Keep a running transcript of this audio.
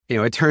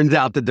it turns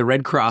out that the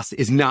Red Cross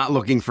is not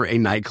looking for a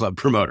nightclub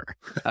promoter.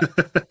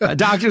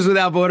 Doctors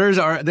Without Borders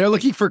they're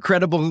looking for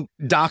credible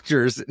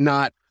doctors,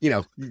 not,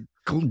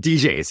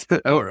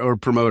 DJs or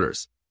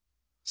promoters.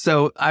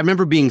 So I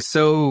remember being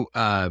so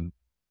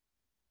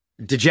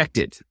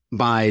dejected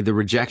by the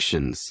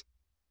rejections.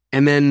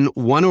 And then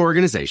one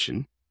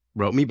organization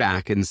wrote me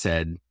back and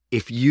said,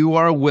 if you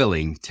are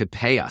willing to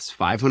pay us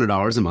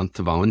 $500 a month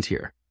to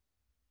volunteer,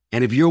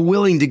 and if you're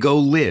willing to go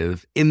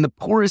live in the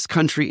poorest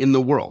country in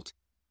the world,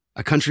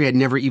 a country I'd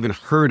never even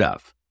heard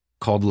of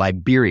called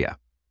Liberia,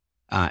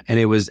 and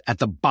it was at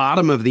the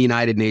bottom of the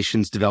United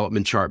Nations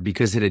development chart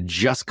because it had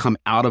just come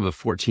out of a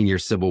 14-year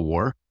civil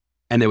war,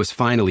 and there was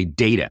finally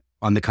data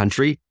on the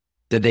country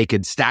that they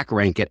could stack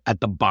rank it at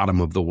the bottom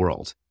of the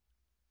world.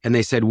 And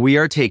they said, we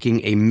are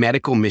taking a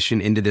medical mission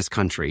into this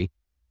country,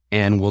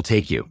 and we'll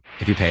take you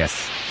if you pay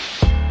us.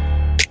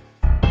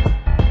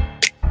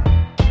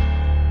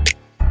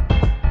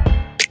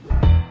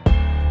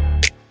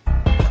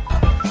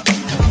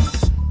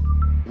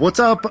 What's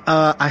up?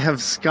 I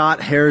have Scott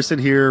Harrison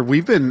here.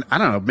 We've been, I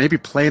don't know, maybe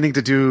planning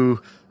to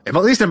do, at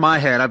least in my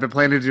head, I've been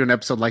planning to do an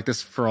episode like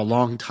this for a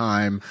long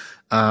time.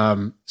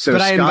 But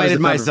I invited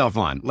myself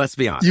on. Let's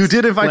be honest. You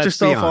did invite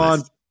yourself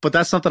on, but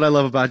that's something I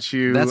love about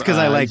you. That's because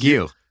I like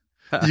you.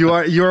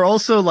 You're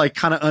also like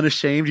kind of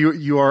unashamed.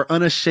 You are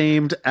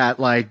unashamed at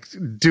like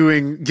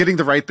getting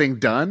the right thing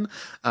done.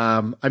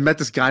 I met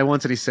this guy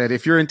once and he said,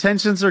 if your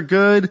intentions are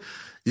good,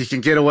 you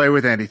can get away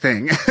with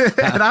anything.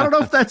 And I don't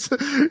know if that's, I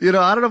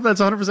don't know if that's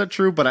 100%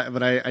 true, but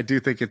I do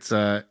think it's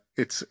a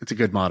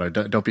good motto.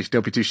 Don't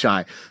be too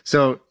shy.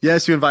 So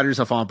yes, you invited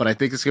yourself on, but I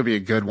think it's going to be a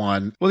good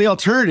one. Well, the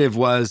alternative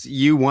was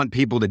you want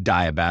people to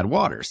die of bad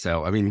water.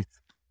 So, I mean.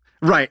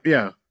 Right.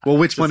 Yeah. Well,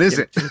 which one is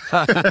it?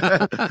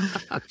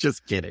 I'm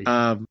just kidding.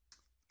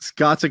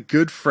 Scott's a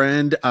good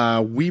friend.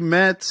 We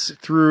met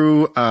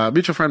through a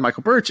mutual friend,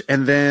 Michael Birch,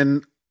 and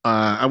then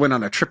I went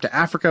on a trip to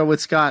Africa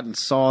with Scott and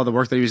saw the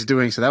work that he was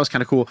doing. So that was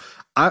kind of cool.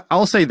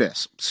 I'll say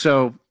this.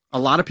 So a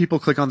lot of people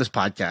click on this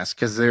podcast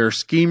because they're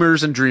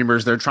schemers and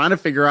dreamers. They're trying to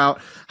figure out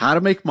how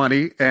to make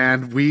money.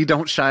 And we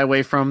don't shy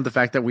away from the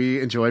fact that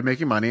we enjoy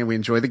making money and we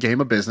enjoy the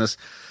game of business.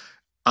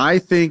 I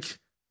think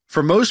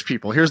for most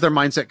people, here's their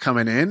mindset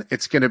coming in.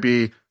 It's going to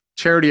be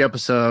charity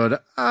episode.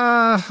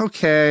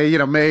 Okay.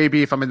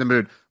 Maybe if I'm in the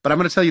mood, but I'm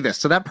going to tell you this.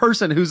 So that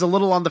person who's a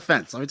little on the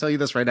fence, let me tell you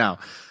this right now.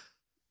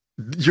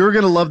 You're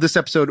going to love this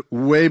episode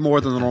way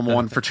more than the normal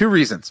one for two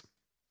reasons.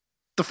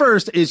 The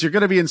first is you're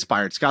going to be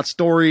inspired. Scott's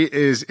story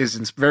is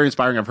very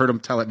inspiring. I've heard him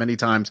tell it many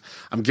times.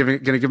 I'm going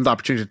to give him the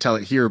opportunity to tell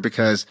it here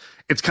because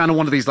it's kind of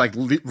one of these like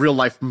real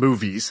life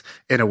movies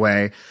in a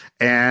way.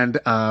 And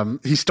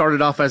he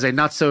started off as a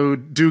not so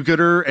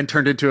do-gooder and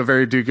turned into a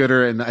very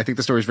do-gooder. And I think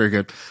the story is very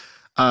good.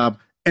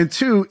 And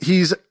two,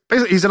 he's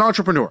an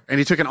entrepreneur and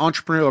he took an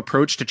entrepreneurial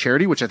approach to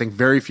charity, which I think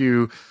very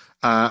few,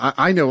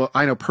 I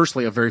know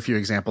personally of very few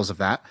examples of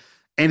that.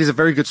 And he's a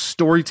very good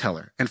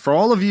storyteller. And for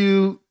all of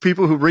you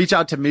people who reach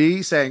out to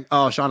me saying,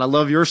 oh, Sean, I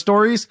love your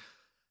stories.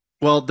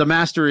 Well, the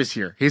master is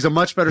here. He's a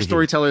much better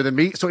storyteller than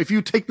me. So if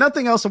you take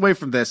nothing else away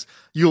from this,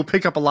 you'll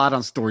pick up a lot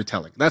on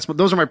storytelling.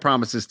 Those are my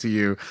promises to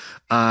you.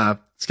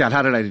 Scott,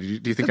 how did I do?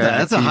 Do you think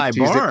that's a high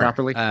bar? It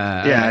properly?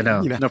 Yeah, I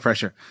know. No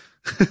pressure.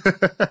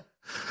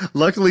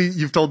 Luckily,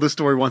 you've told this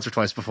story once or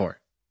twice before.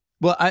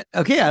 Well,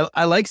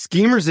 I like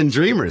schemers and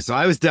dreamers. So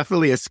I was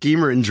definitely a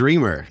schemer and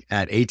dreamer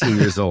at 18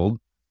 years old.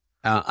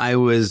 I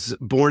was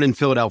born in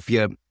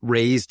Philadelphia,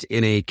 raised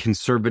in a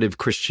conservative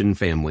Christian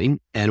family.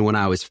 And when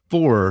I was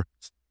 4,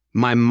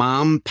 my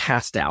mom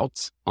passed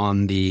out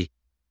on the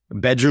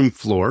bedroom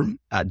floor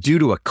due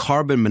to a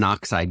carbon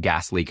monoxide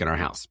gas leak in our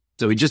house.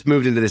 So we just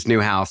moved into this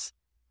new house.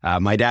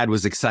 My dad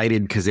was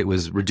excited because it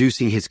was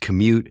reducing his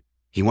commute.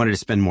 He wanted to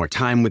spend more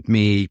time with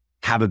me,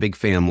 have a big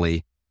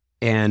family.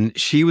 And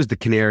she was the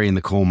canary in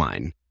the coal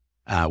mine,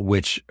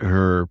 which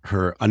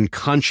her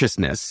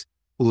unconsciousness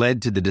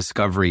led to the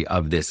discovery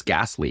of this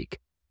gas leak.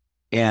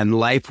 And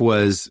life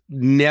was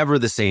never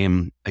the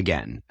same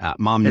again.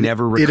 Mom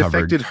never recovered. It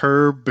affected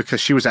her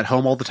because she was at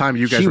home all the time.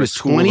 You guys she were was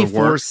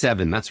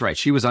 24/7. That's right.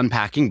 She was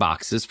unpacking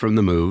boxes from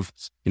the move,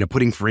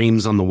 putting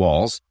frames on the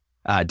walls.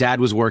 Dad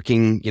was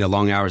working,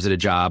 long hours at a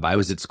job. I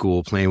was at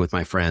school playing with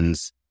my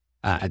friends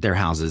at their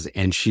houses,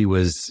 and she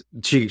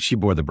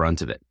bore the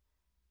brunt of it.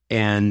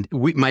 And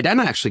my dad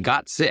and I actually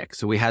got sick.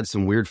 So we had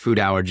some weird food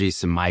allergies,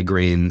 some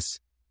migraines,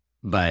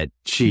 but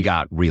she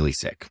got really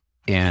sick.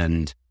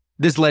 And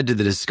this led to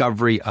the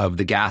discovery of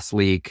the gas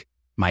leak.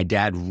 My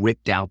dad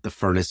ripped out the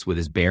furnace with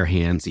his bare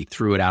hands. He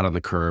threw it out on the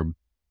curb.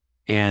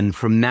 And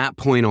from that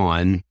point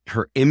on,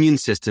 her immune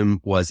system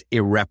was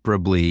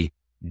irreparably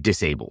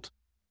disabled.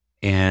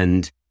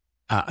 And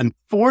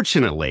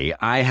unfortunately,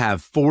 I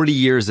have 40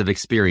 years of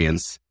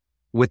experience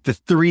with the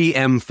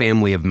 3M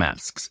family of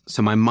masks.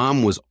 So my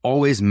mom was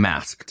always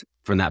masked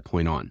from that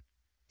point on.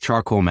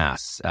 Charcoal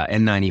masks,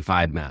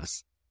 N95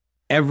 masks.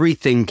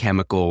 Everything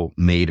chemical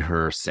made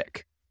her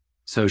sick.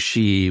 So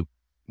she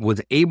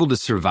was able to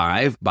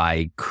survive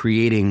by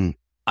creating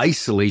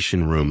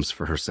isolation rooms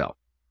for herself.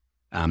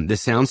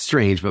 This sounds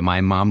strange, but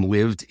my mom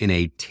lived in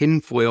a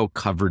tinfoil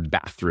covered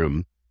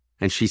bathroom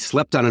and she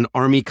slept on an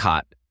army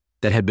cot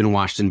that had been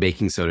washed in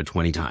baking soda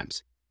 20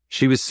 times.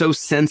 She was so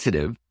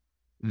sensitive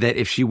that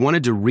if she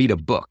wanted to read a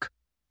book,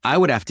 I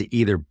would have to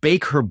either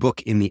bake her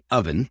book in the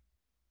oven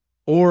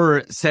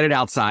or set it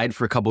outside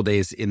for a couple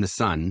days in the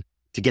sun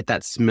to get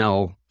that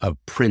smell of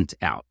print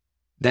out.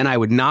 Then I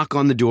would knock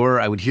on the door.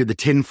 I would hear the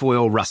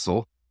tinfoil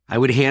rustle. I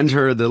would hand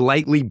her the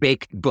lightly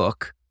baked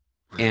book.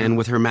 And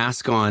with her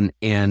mask on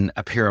and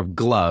a pair of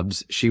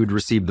gloves, she would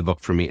receive the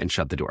book from me and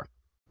shut the door.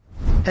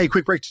 Hey,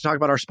 quick break to talk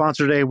about our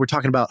sponsor today. We're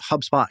talking about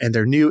HubSpot and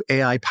their new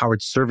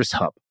AI-powered Service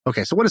Hub.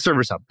 Okay, so what is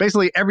Service Hub?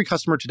 Basically, every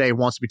customer today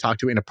wants to be talked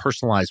to in a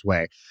personalized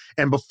way.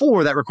 And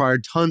before, that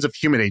required tons of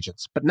human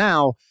agents. But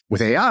now,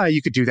 with AI,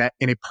 you could do that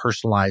in a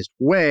personalized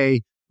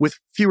way with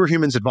fewer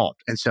humans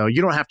involved. And so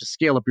you don't have to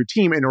scale up your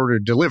team in order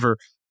to deliver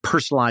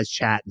personalized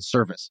chat and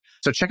service.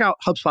 So check out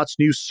HubSpot's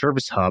new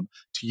Service Hub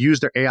to use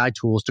their AI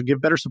tools to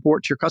give better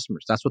support to your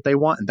customers. That's what they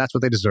want and that's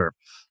what they deserve.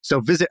 So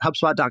visit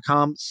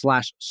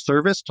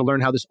HubSpot.com/service to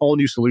learn how this all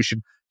new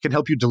solution can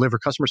help you deliver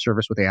customer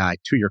service with AI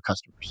to your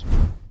customers.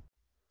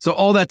 So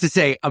all that to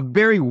say, a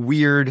very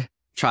weird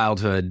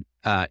childhood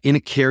in a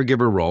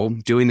caregiver role,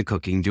 doing the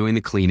cooking, doing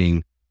the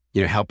cleaning,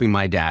 helping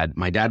my dad.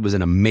 My dad was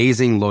an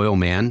amazing, loyal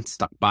man,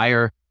 stuck by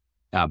her,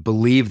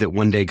 believed that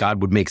one day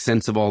God would make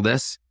sense of all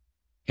this.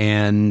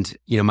 And,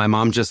 my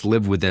mom just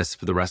lived with this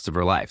for the rest of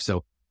her life.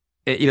 So,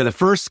 the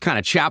first kind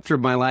of chapter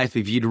of my life,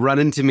 if you'd run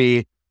into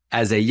me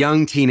as a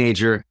young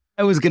teenager,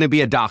 I was going to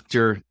be a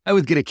doctor. I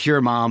was going to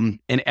cure mom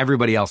and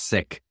everybody else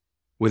sick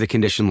with a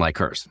condition like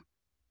hers.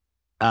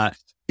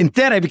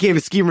 Instead, I became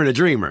a schemer and a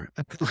dreamer.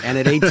 And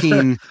at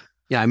 18,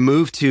 I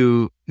moved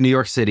to New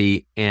York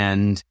City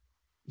and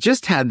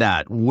just had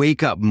that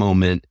wake up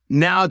moment.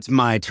 Now it's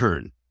my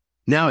turn.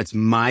 Now it's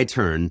my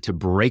turn to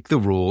break the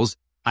rules.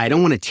 I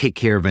don't want to take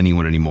care of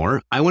anyone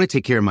anymore. I want to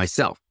take care of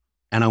myself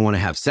and I want to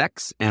have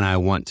sex and I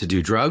want to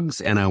do drugs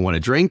and I want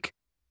to drink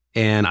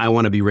and I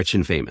want to be rich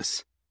and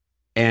famous.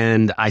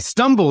 And I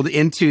stumbled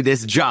into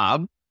this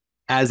job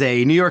as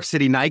a New York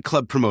City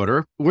nightclub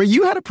promoter where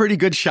you had a pretty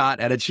good shot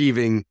at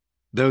achieving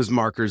those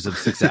markers of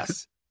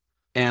success.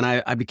 And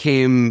I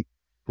became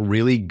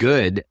really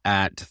good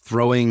at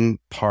throwing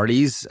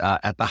parties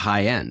at the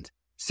high end,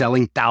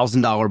 selling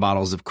 $1,000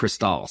 bottles of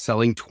Cristal,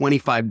 selling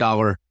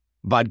 $25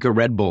 vodka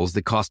Red Bulls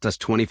that cost us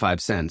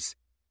 25 cents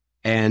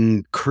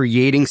and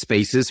creating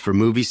spaces for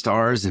movie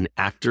stars and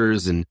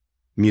actors and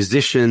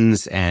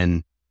musicians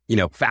and,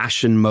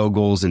 fashion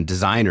moguls and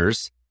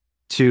designers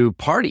to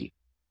party.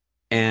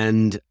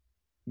 And,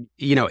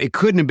 it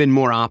couldn't have been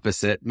more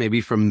opposite, maybe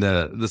from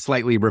the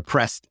slightly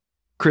repressed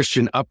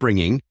Christian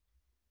upbringing.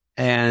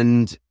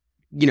 And,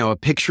 a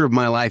picture of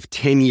my life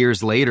 10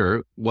 years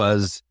later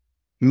was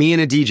me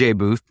in a DJ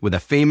booth with a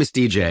famous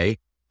DJ.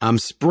 I'm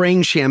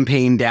spraying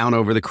champagne down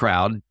over the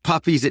crowd.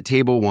 Puffy's at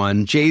table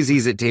 1,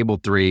 Jay-Z's at table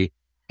 3,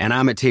 and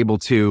I'm at table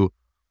 2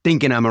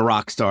 thinking I'm a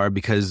rock star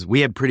because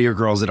we had prettier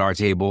girls at our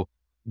table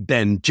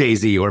than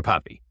Jay-Z or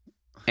Puffy.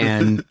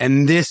 And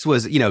this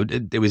was,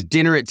 it was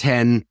dinner at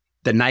 10,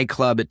 the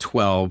nightclub at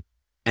 12,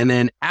 and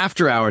then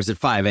after hours at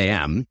 5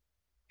 a.m.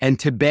 and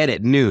to bed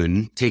at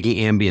noon taking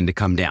Ambien to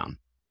come down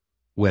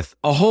with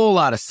a whole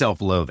lot of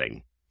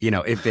self-loathing,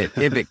 if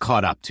it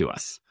caught up to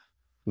us.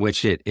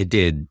 Which it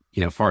did,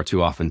 far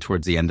too often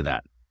towards the end of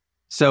that.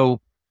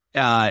 So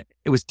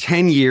it was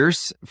 10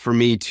 years for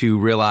me to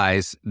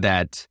realize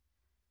that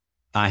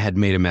I had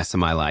made a mess of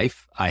my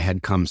life. I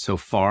had come so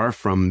far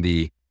from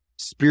the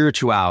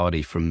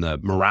spirituality, from the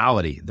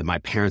morality that my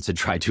parents had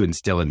tried to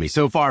instill in me,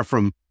 so far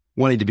from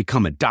wanting to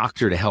become a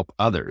doctor to help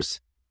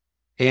others.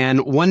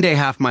 And one day,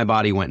 half my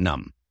body went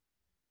numb.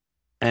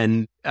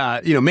 And,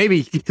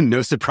 maybe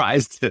no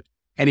surprise to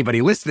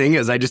anybody listening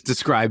as I just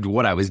described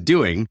what I was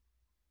doing.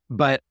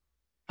 But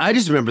I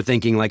just remember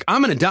thinking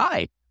I'm going to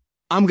die.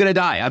 I'm going to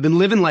die. I've been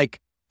living like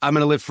I'm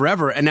going to live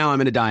forever. And now I'm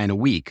going to die in a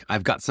week.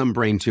 I've got some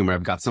brain tumor.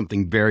 I've got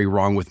something very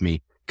wrong with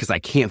me because I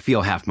can't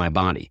feel half my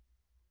body.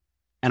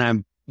 And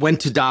I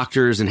went to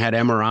doctors and had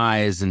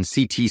MRIs and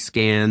CT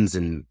scans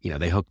and,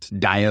 they hooked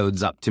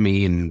diodes up to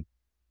me and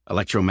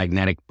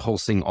electromagnetic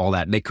pulsing, all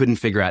that. They couldn't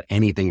figure out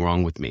anything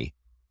wrong with me.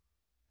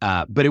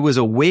 But it was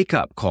a wake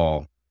up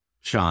call,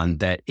 Sean,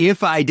 that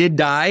if I did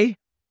die,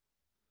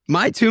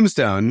 my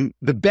tombstone,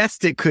 the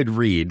best it could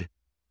read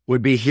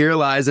would be, "Here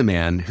lies a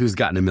man who's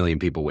gotten a million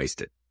people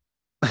wasted."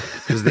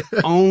 It was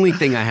the only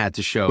thing I had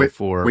to show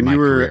for when my you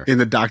were career. In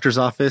the doctor's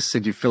office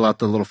and you fill out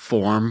the little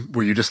form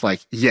where you just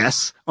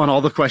yes on all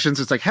the questions.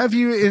 It's have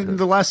you in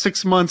the last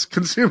 6 months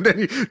consumed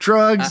any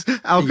drugs,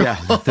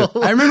 alcohol? Yeah,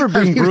 I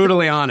remember being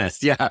brutally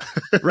honest. Yeah.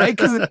 Right.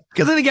 Cause I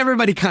think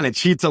everybody kind of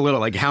cheats a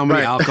little, how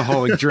many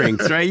alcoholic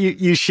drinks, right?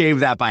 You shave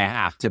that by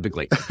half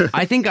typically.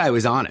 I think I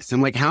was honest.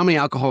 I'm how many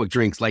alcoholic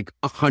drinks?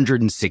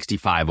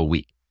 165 a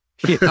week,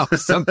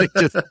 something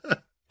just,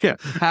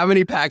 how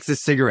many packs of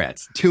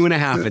cigarettes?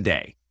 2.5 a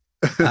day.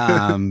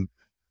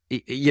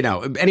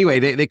 Anyway,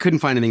 they couldn't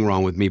find anything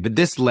wrong with me, but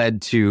this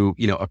led to,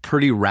 a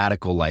pretty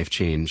radical life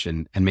change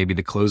and maybe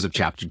the close of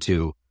chapter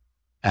 2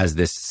 as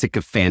this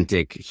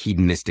sycophantic,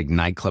 hedonistic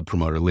nightclub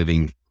promoter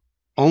living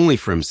only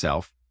for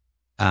himself.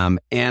 And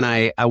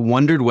I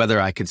wondered whether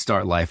I could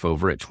start life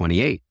over at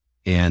 28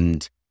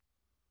 and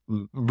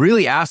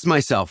really asked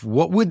myself,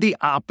 what would the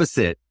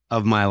opposite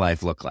of my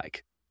life look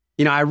like?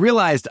 I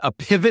realized a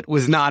pivot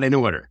was not in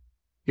order.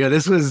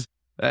 This was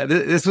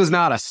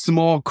not a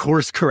small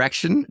course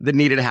correction that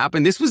needed to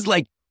happen. This was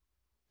like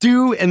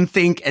do and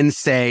think and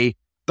say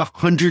the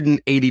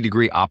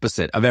 180-degree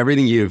opposite of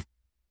everything you've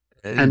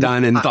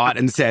done and thought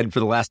and said for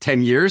the last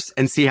 10 years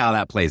and see how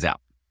that plays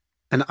out.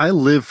 And I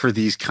live for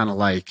these kind of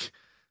like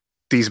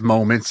these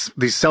moments,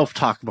 these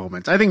self-talk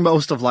moments. I think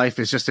most of life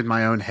is just in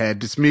my own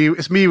head. It's me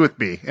with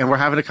me, and we're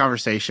having a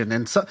conversation.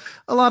 And so,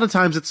 a lot of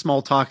times it's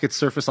small talk, it's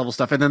surface level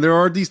stuff. And then there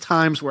are these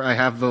times where I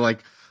have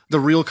the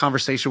real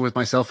conversation with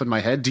myself in my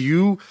head. Do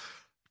you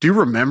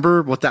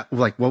remember what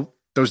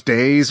those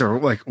days, or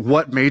like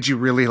what made you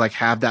really like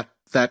have that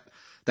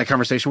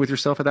conversation with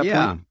yourself at that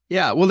point?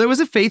 Yeah. Well, there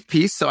was a faith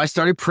piece. So I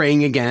started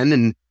praying again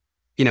and,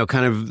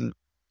 kind of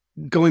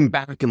going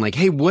back and like,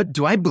 hey, what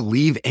do I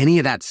believe any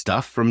of that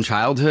stuff from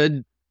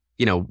childhood?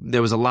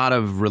 There was a lot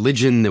of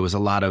religion, there was a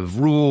lot of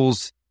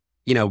rules,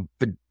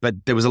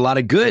 but there was a lot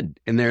of good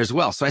in there as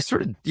well. So I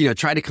sort of,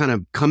 tried to kind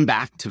of come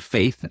back to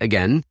faith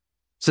again.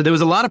 So there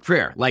was a lot of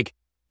prayer, like,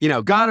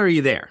 God, are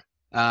you there?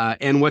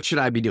 And what should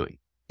I be doing?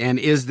 And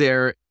is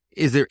there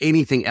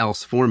anything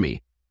else for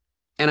me?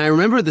 And I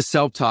remember the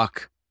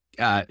self-talk,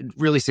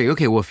 really saying,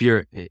 okay, well, if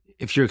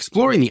you're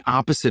exploring the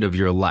opposite of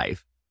your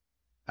life,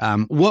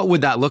 what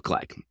would that look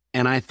like?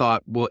 And I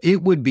thought, well,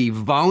 it would be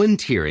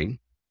volunteering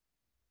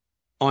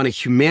on a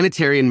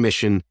humanitarian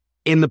mission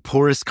in the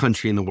poorest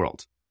country in the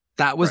world.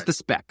 That was the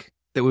spec.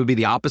 That would be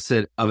the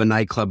opposite of a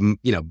nightclub,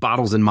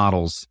 bottles and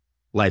models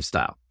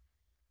lifestyle.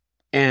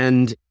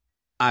 And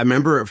I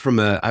remember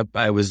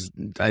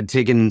I'd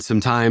taken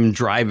some time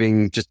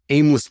driving just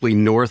aimlessly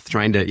north,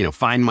 trying to,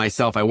 find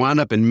myself. I wound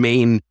up in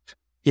Maine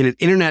in an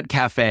internet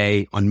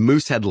cafe on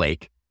Moosehead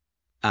Lake,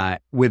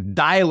 with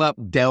dial-up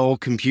Dell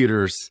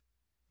computers.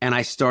 And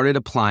I started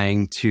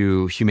applying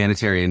to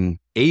humanitarian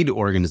aid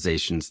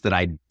organizations that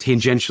I'd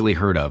tangentially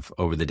heard of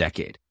over the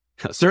decade.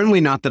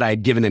 Certainly not that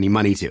I'd given any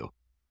money to,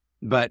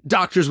 but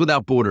Doctors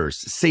Without Borders,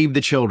 Save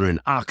the Children,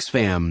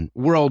 Oxfam,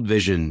 World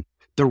Vision,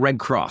 the Red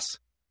Cross.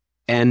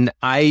 And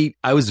I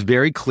was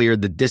very clear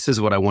that this is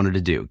what I wanted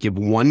to do. Give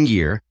 1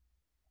 year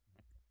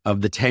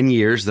of the 10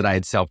 years that I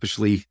had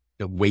selfishly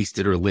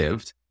wasted or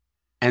lived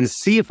and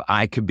see if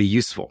I could be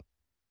useful.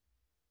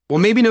 Well,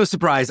 maybe no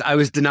surprise, I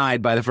was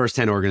denied by the first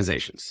 10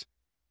 organizations.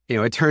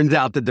 It turns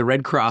out that the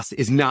Red Cross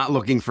is not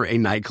looking for a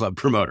nightclub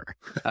promoter.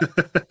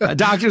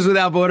 Doctors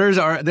Without Borders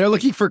they're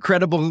looking for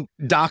credible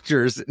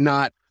doctors,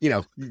 not,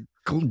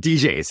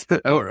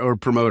 DJs or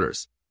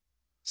promoters.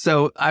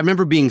 So I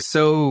remember being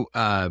so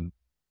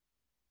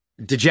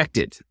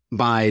dejected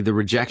by the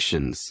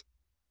rejections.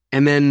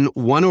 And then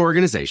one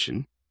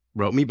organization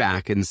wrote me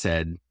back and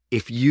said,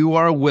 if you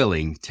are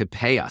willing to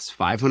pay us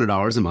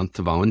 $500 a month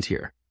to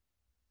volunteer,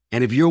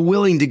 and if you're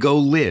willing to go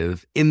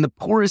live in the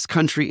poorest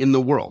country in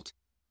the world,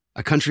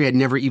 a country I'd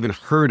never even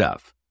heard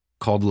of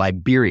called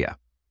Liberia,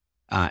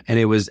 and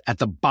it was at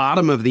the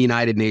bottom of the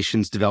United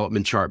Nations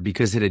development chart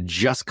because it had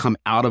just come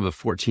out of a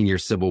 14-year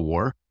civil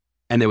war,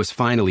 and there was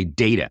finally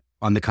data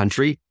on the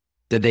country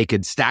that they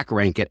could stack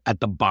rank it at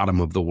the bottom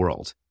of the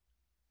world.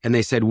 And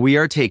they said, we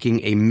are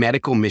taking a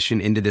medical mission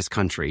into this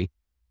country,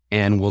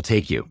 and we'll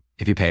take you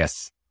if you pay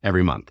us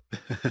every month.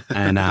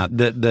 And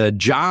the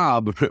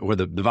job or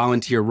the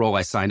volunteer role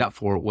I signed up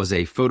for was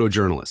a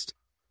photojournalist.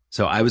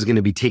 So I was going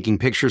to be taking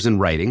pictures and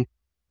writing.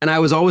 And I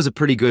was always a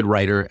pretty good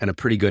writer and a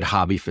pretty good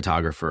hobby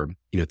photographer,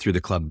 through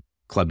the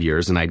club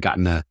years. And I'd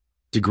gotten a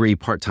degree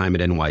part-time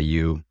at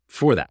NYU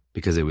for that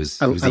because it was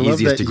the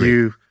easiest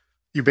degree.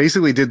 You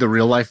basically did the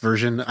real life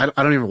version. I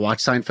don't even watch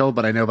Seinfeld,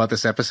 but I know about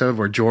this episode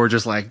where George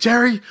is like,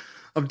 Jerry,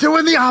 I'm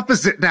doing the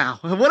opposite now.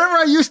 Whatever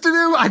I used to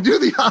do, I do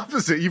the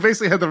opposite. You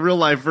basically had the real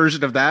life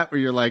version of that where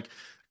you're like,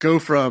 go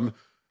from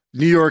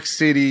New York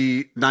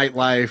City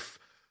nightlife,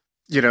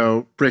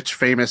 rich,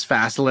 famous,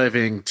 fast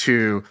living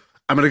to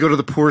I'm going to go to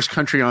the poorest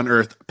country on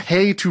earth,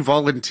 pay to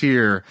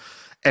volunteer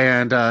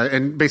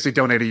and basically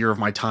donate a year of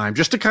my time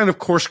just to kind of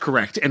course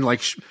correct and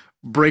like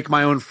break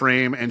my own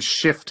frame and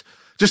shift.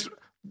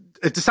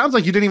 It sounds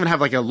like you didn't even have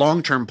like a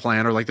long-term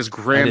plan or like this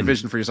grand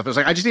vision for yourself. It was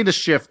like, I just need to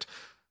shift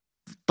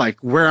like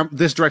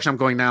this direction I'm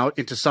going now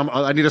into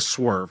I need a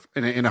swerve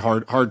in a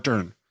hard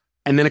turn.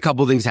 And then a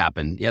couple of things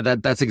happened. Yeah,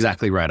 that's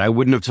exactly right. I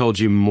wouldn't have told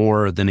you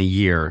more than a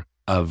year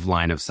of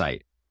line of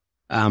sight.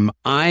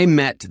 I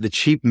met the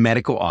chief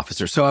medical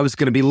officer. So I was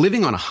going to be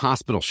living on a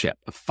hospital ship,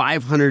 a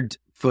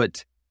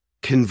 500-foot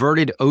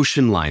converted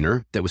ocean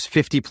liner that was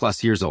 50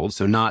 plus years old.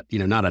 So not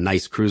a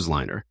nice cruise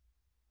liner.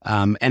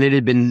 And it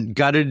had been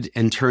gutted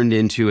and turned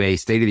into a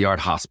state-of-the-art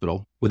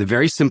hospital with a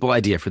very simple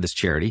idea for this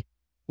charity.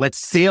 Let's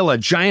sail a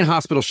giant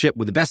hospital ship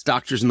with the best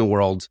doctors in the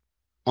world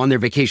on their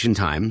vacation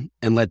time,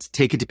 and let's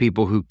take it to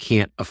people who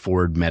can't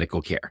afford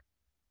medical care.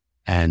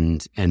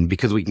 And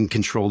because we can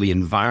control the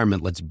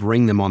environment, let's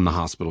bring them on the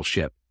hospital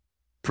ship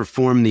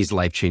perform these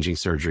life-changing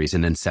surgeries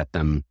and then set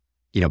them,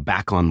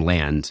 back on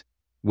land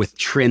with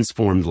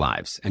transformed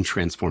lives and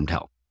transformed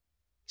health.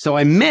 So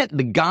I met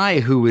the guy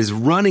who is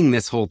running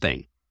this whole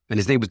thing, and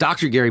his name was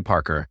Dr. Gary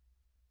Parker.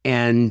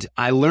 And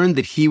I learned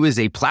that he was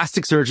a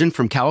plastic surgeon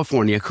from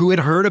California who had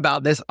heard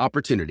about this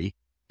opportunity,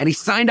 and he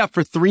signed up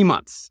for 3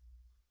 months.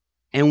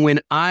 And when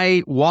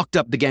I walked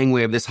up the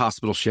gangway of this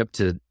hospital ship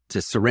to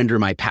surrender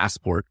my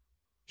passport,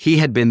 he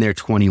had been there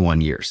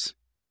 21 years.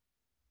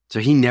 So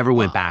he never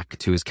went back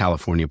to his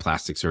California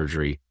plastic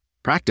surgery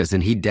practice,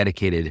 and he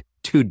dedicated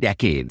 2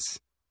 decades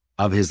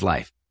of his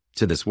life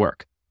to this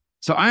work.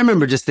 So I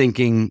remember just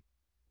thinking,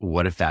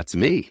 what if that's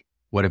me?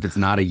 What if it's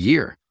not a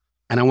year?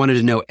 And I wanted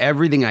to know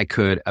everything I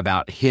could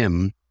about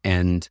him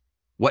and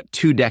what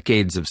 2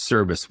 decades of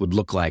service would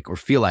look like or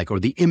feel like, or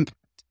the impact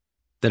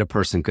that a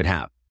person could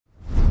have.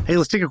 Hey,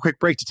 let's take a quick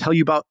break to tell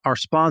you about our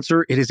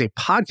sponsor. It is a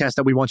podcast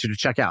that we want you to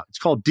check out. It's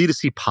called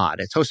D2C Pod.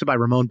 It's hosted by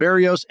Ramon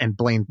Barrios and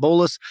Blaine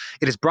Bolus.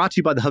 It is brought to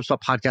you by the HubSpot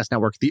Podcast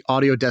Network, the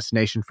audio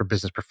destination for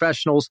business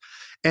professionals.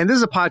 And this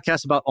is a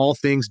podcast about all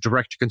things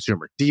direct to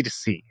consumer,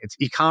 D2C. It's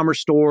e-commerce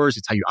stores.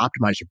 It's how you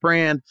optimize your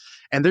brand.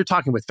 And they're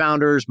talking with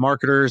founders,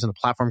 marketers, and the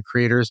platform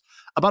creators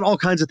about all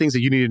kinds of things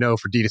that you need to know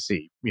for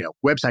D2C.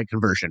 Website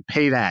conversion,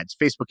 paid ads,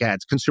 Facebook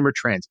ads, consumer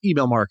trends,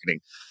 email marketing.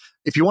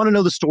 If you want to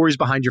know the stories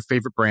behind your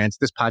favorite brands,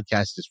 this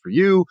podcast is for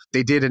you.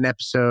 They did an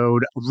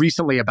episode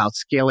recently about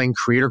scaling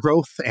creator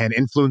growth and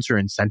influencer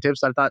incentives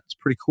that I thought was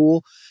pretty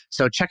cool.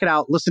 So check it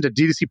out. Listen to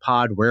D2C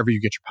Pod wherever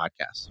you get your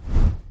podcasts.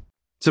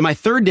 So my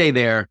third day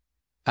there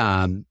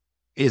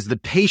is the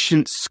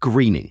patient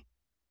screening.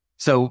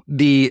 So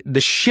the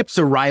ship's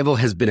arrival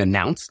has been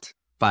announced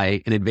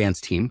by an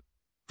advance team.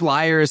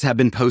 Flyers have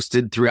been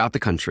posted throughout the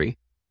country.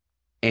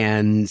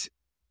 And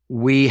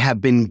we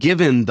have been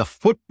given the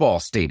football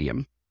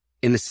stadium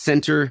in the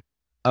center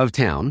of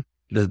town,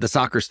 the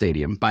soccer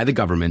stadium, by the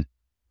government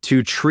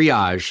to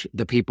triage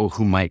the people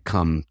who might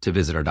come to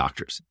visit our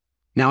doctors.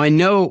 Now, I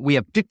know we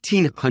have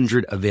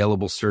 1,500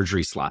 available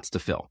surgery slots to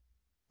fill.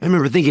 I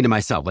remember thinking to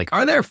myself,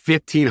 are there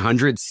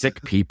 1,500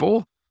 sick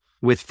people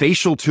with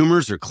facial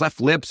tumors or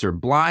cleft lips or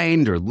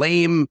blind or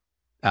lame,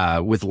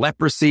 with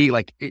leprosy?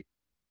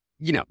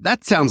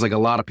 That sounds like a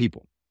lot of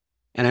people.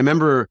 And I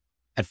remember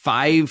at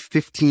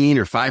 5:15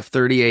 or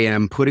 5:30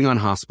 a.m. putting on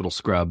hospital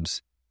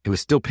scrubs. It was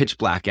still pitch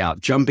black out,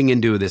 jumping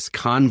into this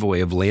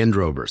convoy of Land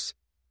Rovers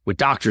with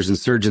doctors and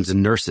surgeons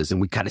and nurses. And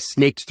we kind of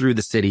snaked through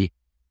the city,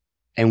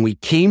 and we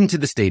came to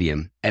the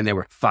stadium, and there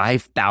were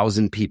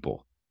 5,000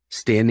 people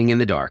standing in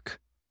the dark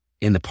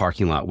in the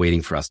parking lot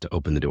waiting for us to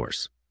open the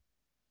doors.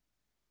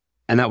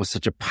 And that was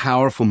such a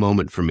powerful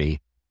moment for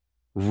me,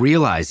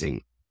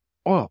 realizing,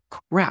 oh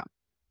crap,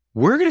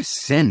 we're going to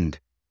send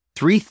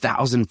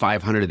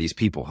 3,500 of these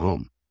people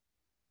home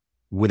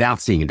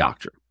without seeing a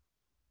doctor,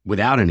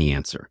 without any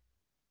answer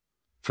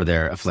for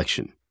their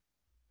affliction.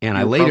 And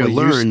I later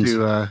learned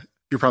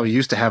you're probably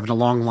used to having a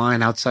long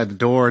line outside the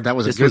door. That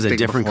was a good thing. This was a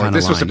different kind of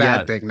line. This was a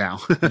bad thing now.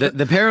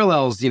 the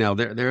parallels,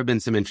 there have been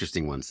some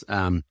interesting ones.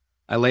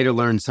 I later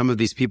learned some of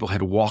these people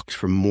had walked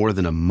for more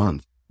than a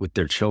month with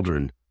their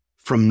children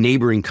from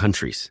neighboring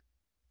countries,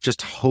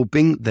 just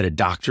hoping that a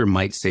doctor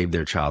might save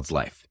their child's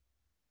life.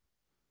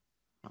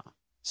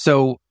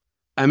 So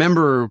I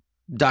remember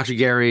Dr.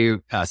 Gary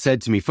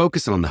said to me,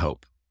 focus on the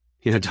hope.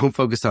 Don't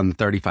focus on the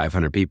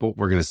 3,500 people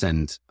we're going to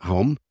send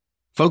home.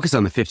 Focus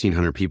on the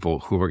 1,500 people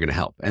who we're going to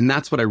help. And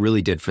that's what I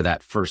really did for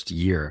that first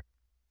year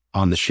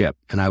on the ship.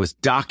 And I was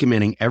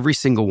documenting every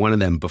single one of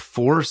them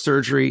before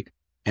surgery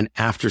and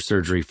after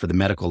surgery for the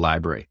medical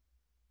library.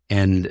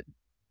 And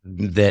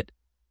that,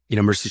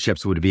 Mercy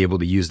Ships would be able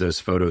to use those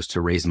photos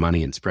to raise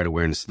money and spread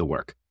awareness of the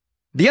work.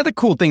 The other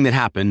cool thing that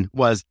happened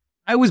was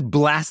I was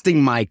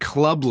blasting my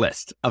club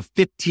list of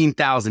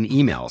 15,000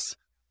 emails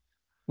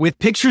with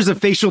pictures of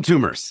facial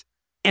tumors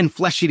and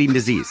flesh-eating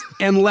disease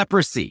and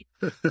leprosy,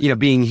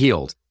 being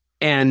healed,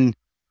 and,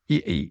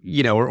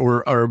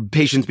 or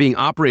patients being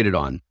operated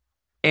on.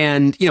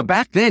 And,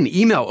 back then,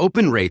 email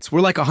open rates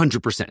were like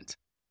 100%.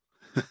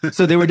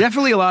 So there were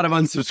definitely a lot of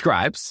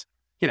unsubscribes.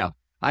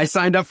 I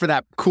signed up for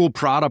that cool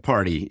Prada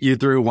party you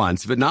threw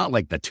once, but not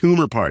like the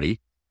tumor party.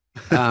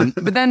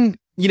 But then,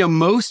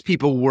 most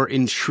people were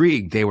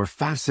intrigued. They were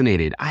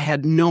fascinated. I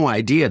had no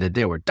idea that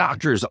there were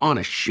doctors on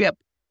a ship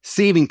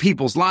saving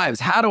people's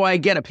lives. How do I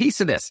get a piece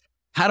of this?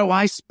 How do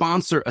I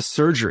sponsor a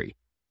surgery?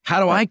 How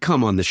do I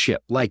come on the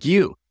ship like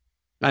you?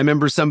 I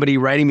remember somebody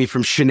writing me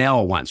from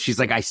Chanel once. She's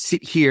like, I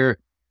sit here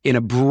in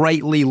a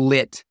brightly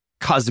lit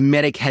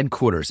cosmetic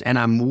headquarters and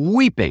I'm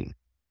weeping,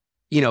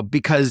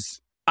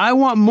 because I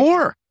want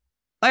more.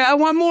 I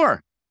want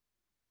more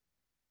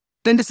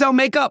than to sell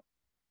makeup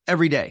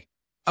every day.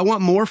 I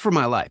want more for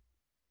my life.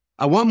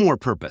 I want more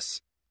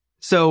purpose.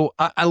 So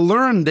I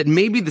learned that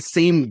maybe the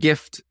same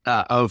gift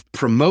of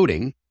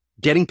promoting,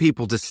 getting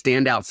people to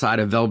stand outside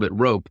a velvet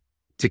rope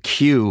to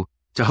queue,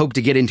 to hope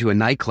to get into a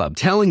nightclub,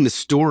 telling the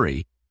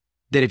story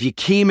that if you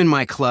came in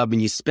my club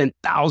and you spent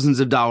thousands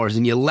of dollars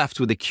and you left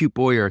with a cute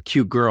boy or a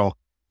cute girl,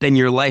 then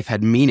your life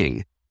had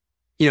meaning.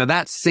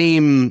 That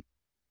same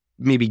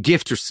maybe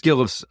gift or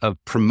skill of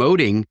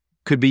promoting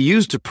could be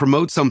used to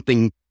promote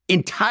something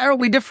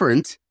entirely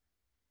different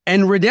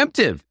and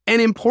redemptive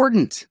and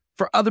important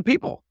for other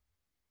people.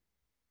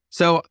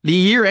 So the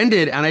year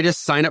ended and I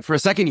just signed up for a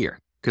second year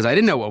because I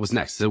didn't know what was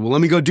next. So, well,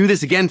 let me go do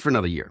this again for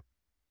another year.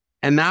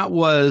 And that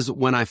was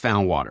when I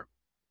found water.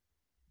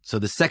 So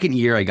the second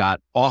year I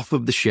got off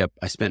of the ship,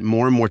 I spent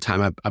more and more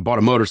time. I bought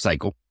a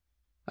motorcycle.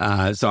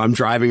 So I'm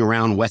driving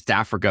around West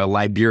Africa,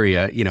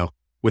 Liberia,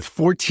 with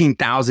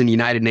 14,000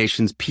 United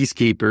Nations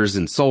peacekeepers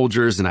and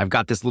soldiers. And I've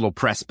got this little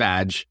press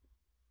badge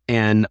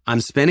and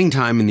I'm spending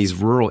time in these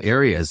rural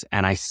areas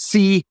and I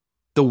see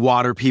the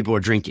water people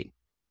are drinking.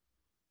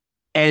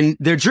 And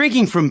they're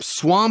drinking from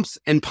swamps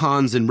and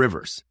ponds and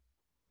rivers,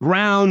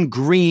 brown,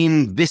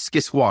 green,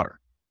 viscous water.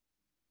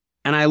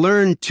 And I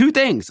learned two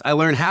things. I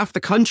learned half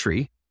the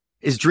country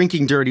is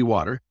drinking dirty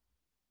water.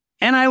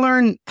 And I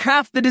learned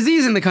half the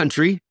disease in the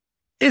country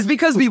is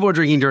because people are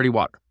drinking dirty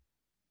water.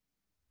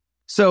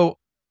 So,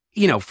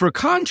 for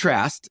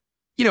contrast,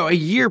 a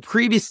year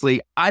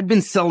previously, I'd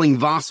been selling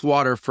Voss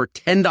water for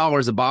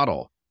 $10 a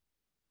bottle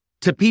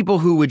to people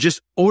who would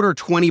just order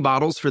 20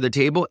 bottles for the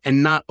table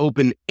and not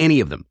open any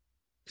of them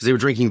because they were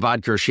drinking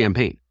vodka or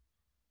champagne.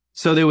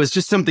 So there was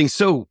just something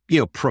so,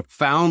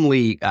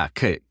 profoundly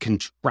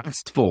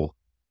contrastful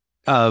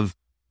of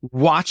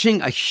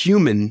watching a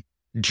human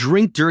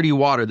drink dirty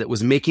water that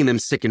was making them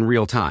sick in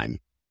real time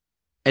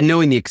and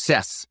knowing the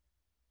excess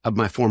of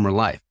my former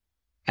life.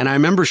 And I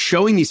remember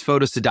showing these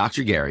photos to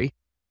Dr. Gary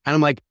and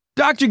I'm like,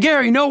 Dr.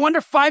 Gary, no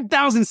wonder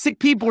 5,000 sick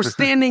people are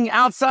standing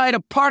outside a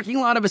parking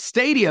lot of a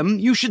stadium.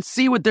 You should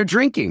see what they're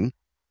drinking.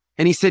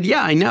 And he said,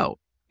 yeah, I know.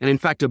 And in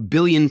fact, 1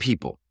 billion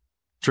people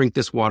drink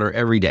this water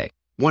every day.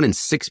 1 in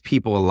 6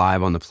 people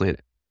alive on the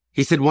planet.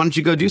 He said, why don't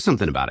you go do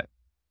something about it?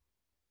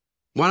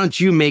 Why don't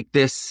you make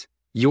this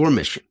your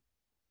mission?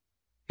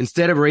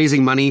 Instead of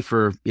raising money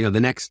for, the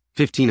next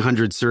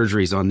 1,500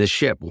 surgeries on this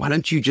ship, why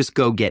don't you just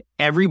go get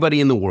everybody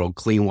in the world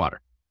clean water?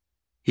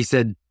 He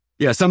said,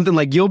 yeah, something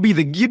like you'd be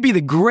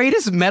the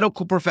greatest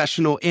medical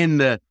professional in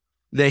the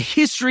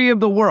history of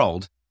the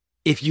world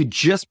if you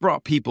just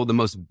brought people the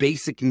most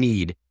basic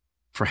need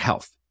for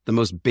health, the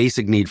most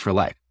basic need for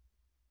life.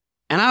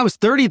 And I was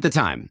 30 at the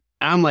time.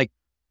 And I'm like,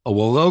 oh,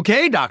 well,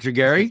 okay, Dr.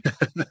 Gary,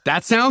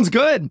 that sounds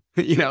good.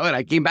 And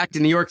I came back to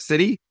New York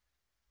City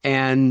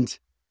and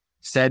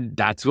said,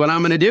 that's what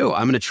I'm going to do.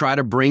 I'm going to try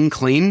to bring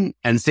clean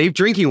and safe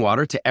drinking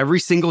water to every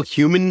single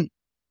human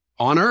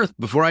on earth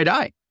before I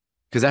die,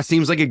 because that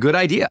seems like a good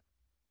idea.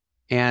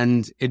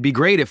 And it'd be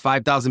great if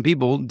 5,000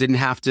 people didn't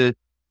have to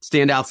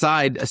stand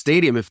outside a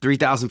stadium, if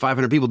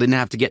 3,500 people didn't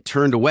have to get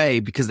turned away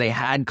because they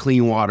had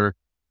clean water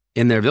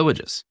in their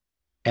villages.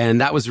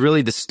 And that was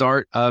really the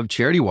start of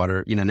Charity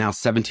Water, now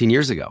 17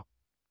 years ago.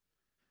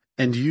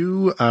 And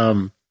you,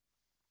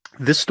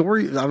 this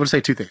story, I would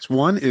say two things.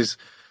 One is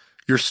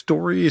your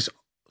story is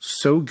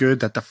so good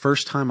that the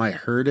first time I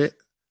heard it,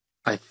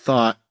 I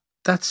thought,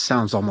 that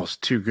sounds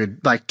almost too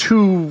good, like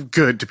too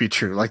good to be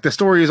true. Like the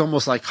story is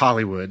almost like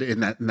Hollywood in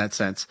that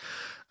sense.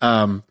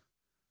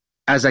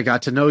 As I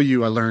got to know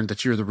you, I learned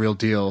that you're the real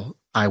deal.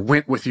 I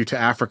went with you to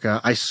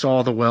Africa. I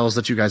saw the wells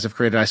that you guys have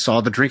created. I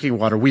saw the drinking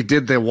water. We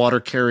did the water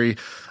carry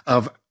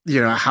of,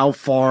 how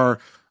far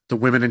the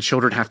women and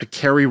children have to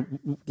carry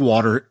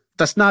water.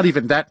 That's not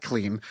even that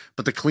clean,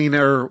 but the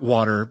cleaner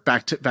water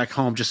back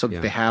home just so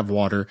that they have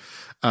water.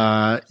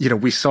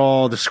 We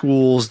saw the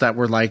schools that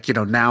were like,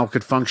 now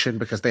could function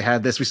because they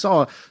had this. We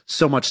saw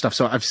so much stuff.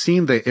 So I've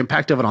seen the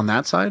impact of it on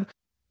that side.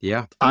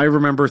 Yeah. I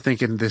remember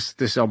thinking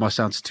this almost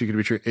sounds too good to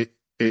be true.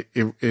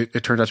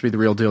 It turned out to be the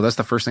real deal. That's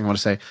the first thing I want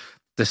to say.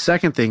 The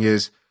second thing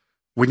is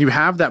when you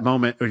have that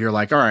moment where you're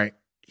like, all right,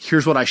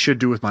 here's what I should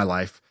do with my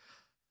life.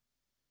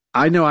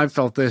 I know I've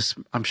felt this.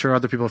 I'm sure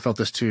other people have felt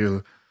this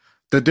too.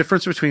 The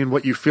difference between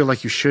what you feel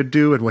like you should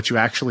do and what you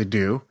actually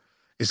do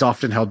is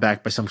often held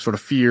back by some sort of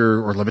fear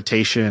or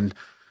limitation.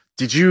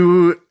 Did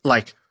you,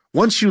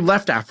 once you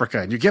left Africa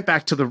and you get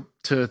back to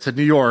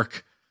New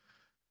York,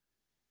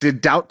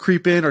 did doubt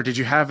creep in, or did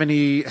you have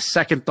any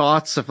second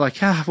thoughts of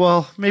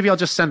maybe I'll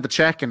just send the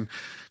check and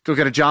go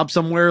get a job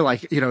somewhere?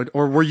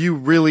 Or are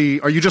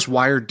you just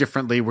wired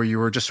differently where you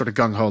were just sort of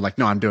gung ho,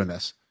 no, I'm doing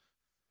this?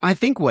 I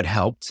think what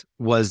helped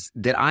was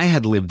that I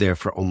had lived there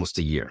for almost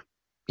a year.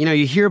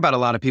 You hear about a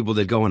lot of people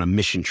that go on a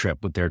mission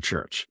trip with their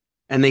church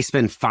and they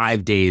spend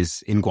 5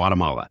 days in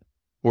Guatemala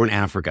or in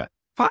Africa.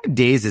 5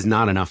 days is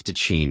not enough to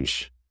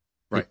change.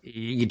 Right.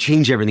 You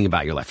change everything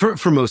about your life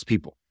for most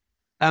people.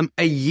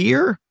 A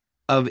year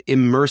of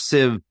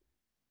immersive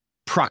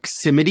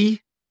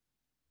proximity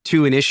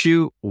to an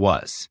issue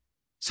was.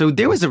 So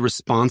there was a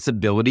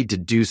responsibility to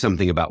do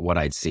something about what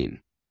I'd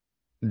seen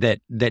that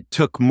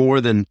took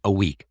more than a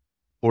week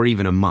or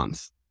even a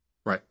month.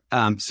 Right.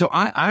 So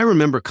I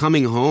remember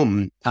coming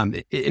home.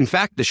 In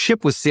fact, the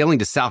ship was sailing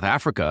to South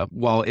Africa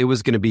while it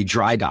was going to be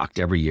dry docked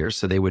every year.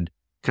 So they would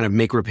kind of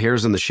make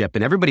repairs on the ship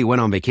and everybody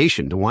went on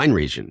vacation to wine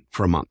region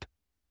for a month.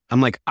 I'm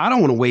like, I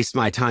don't want to waste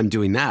my time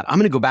doing that. I'm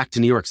going to go back to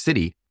New York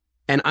City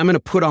and I'm going to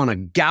put on a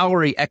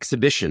gallery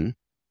exhibition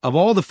of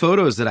all the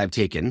photos that I've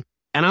taken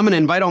and I'm going to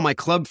invite all my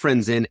club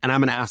friends in and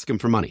I'm going to ask them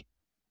for money.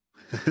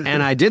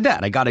 And I did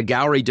that. I got a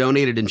gallery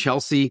donated in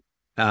Chelsea.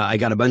 I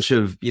got a bunch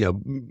of,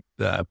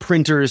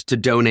 printers to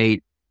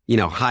donate,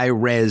 high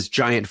res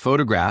giant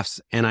photographs.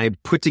 And I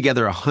put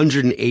together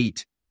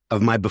 108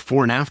 of my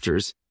before and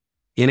afters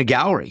in a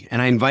gallery.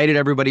 And I invited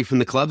everybody from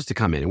the clubs to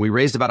come in, and we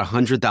raised about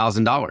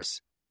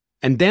 $100,000.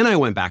 And then I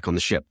went back on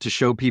the ship to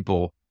show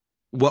people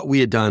what we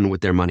had done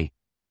with their money,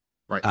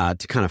 right?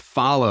 To kind of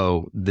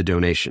follow the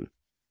donation.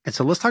 And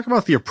so let's talk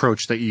about the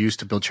approach that you used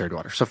to build Charity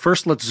Water. So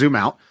first, let's zoom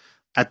out.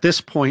 At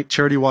this point,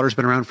 Charity Water has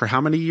been around for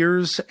how many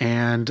years,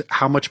 and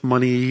how much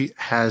money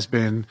has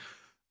been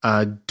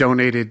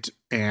donated,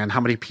 and how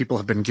many people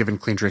have been given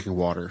clean drinking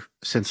water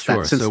since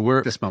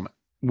this moment?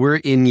 We're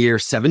in year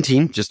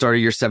 17, just started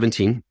year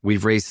 17.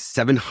 We've raised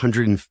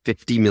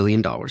 $750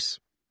 million,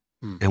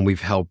 and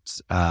we've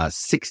helped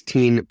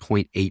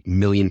 16.8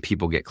 million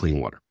people get clean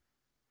water.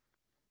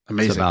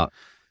 Amazing.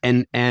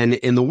 And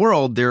in the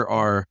world, there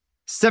are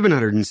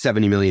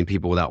 770 million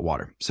people without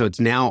water. So it's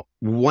now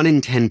 1 in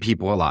 10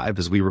 people alive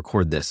as we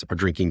record this are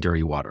drinking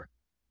dirty water.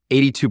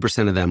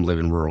 82% of them live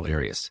in rural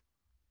areas.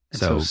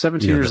 So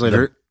 17 years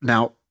later,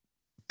 now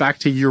back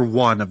to year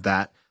one of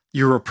that,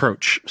 your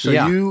approach. So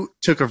you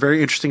took a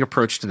very interesting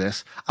approach to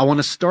this. I want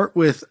to start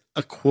with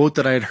a quote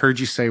that I had heard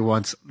you say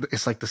once.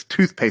 It's like this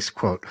toothpaste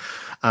quote.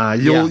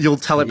 You'll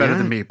tell it better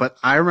than me, but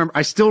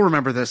I still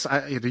remember this.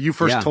 You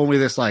first told me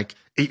this like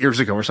 8 years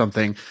ago or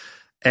something.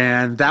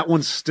 And that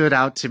one stood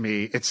out to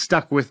me. It's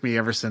stuck with me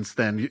ever since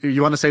then.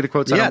 You want to say the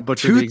quote so I don't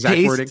butcher the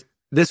exact wording?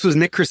 This was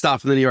Nick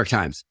Kristof from the New York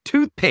Times.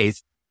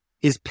 Toothpaste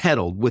is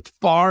peddled with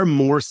far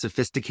more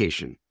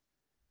sophistication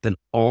than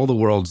all the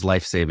world's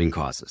life-saving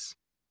causes.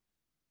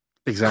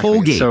 Exactly.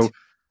 Colgate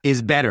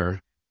is better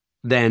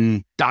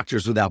than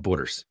Doctors Without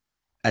Borders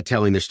at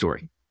telling their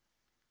story.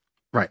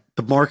 Right.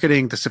 The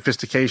marketing, the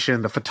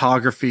sophistication, the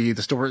photography,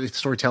 the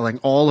storytelling,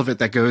 all of it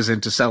that goes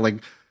into selling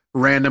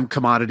random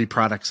commodity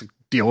products,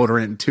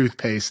 deodorant and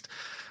toothpaste.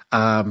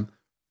 And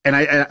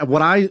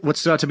what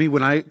stood out to me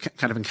when I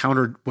kind of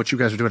encountered what you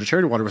guys were doing at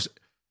Charity Water was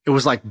it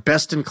was like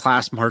best in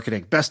class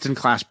marketing, best in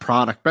class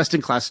product, best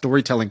in class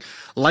storytelling,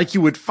 like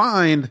you would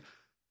find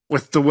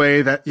with the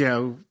way that,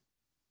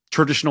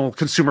 traditional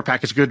consumer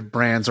packaged good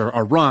brands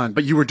are run,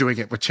 but you were doing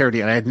it with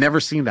charity. And I had never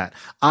seen that.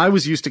 I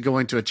was used to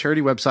going to a charity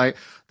website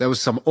that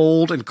was some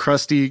old and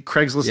crusty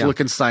Craigslist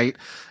looking site.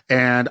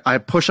 And I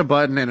push a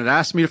button and it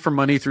asked me for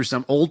money through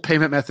some old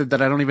payment method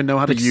that I don't even know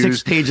how to use.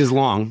 6 pages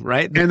long,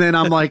 right? And then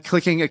I'm like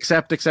clicking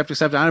accept. I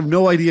have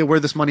no idea where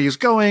this money is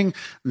going.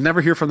 Never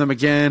hear from them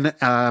again.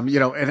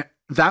 And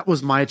that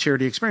was my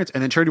charity experience.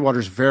 And then Charity Water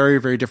is very,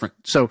 very different.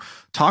 So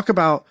talk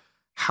about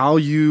how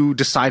you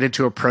decided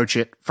to approach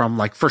it from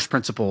like first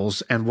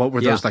principles, and what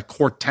were those like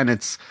core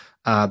tenets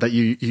that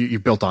you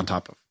built on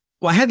top of?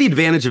 Well, I had the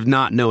advantage of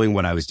not knowing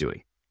what I was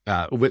doing.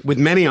 With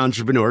many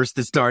entrepreneurs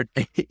that start,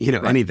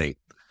 anything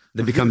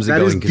that becomes a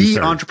going concern. That is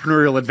the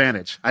entrepreneurial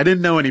advantage. I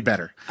didn't know any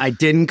better. I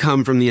didn't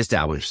come from the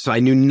established, so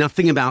I knew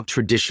nothing about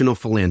traditional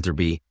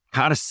philanthropy,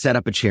 how to set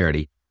up a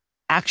charity.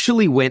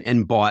 Actually went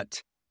and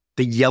bought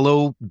the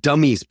Yellow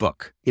Dummies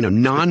book,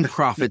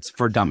 Nonprofits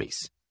for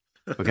Dummies.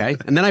 Okay.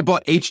 And then I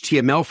bought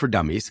HTML for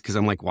Dummies because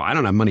I'm like, well, I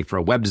don't have money for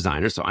a web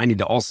designer, so I need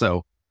to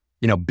also,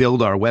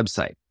 build our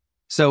website.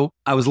 So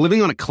I was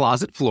living on a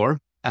closet floor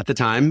at the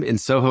time in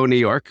Soho, New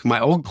York. My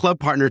old club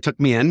partner took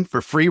me in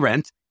for free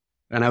rent,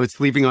 and I was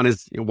sleeping on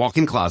his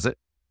walk-in closet.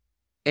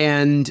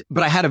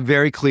 But I had a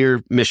very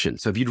clear mission.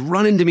 So if you'd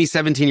run into me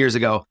 17 years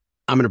ago,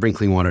 I'm going to bring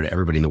clean water to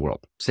everybody in the world.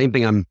 Same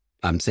thing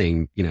I'm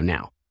saying,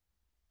 now.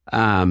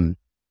 As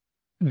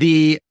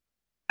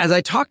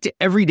I talked to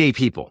everyday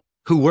people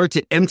who worked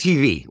at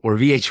MTV or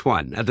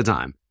VH1 at the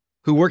time,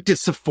 who worked at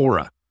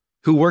Sephora,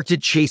 who worked at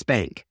Chase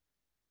Bank,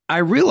 I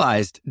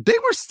realized they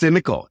were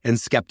cynical and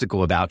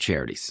skeptical about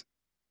charities.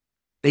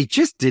 They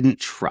just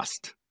didn't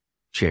trust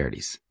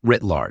charities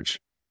writ large.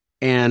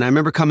 And I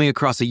remember coming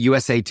across a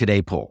USA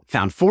Today poll,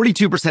 found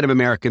 42% of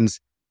Americans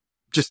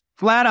just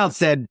flat out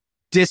said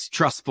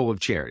distrustful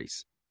of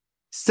charities.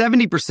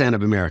 70%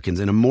 of Americans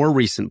in a more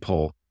recent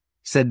poll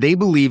said they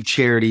believe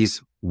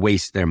charities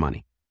waste their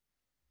money.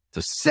 So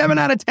 7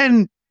 out of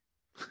 10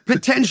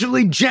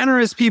 potentially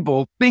generous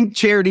people think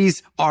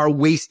charities are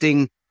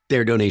wasting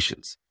their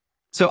donations.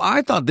 So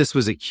I thought this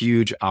was a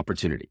huge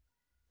opportunity,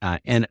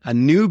 and a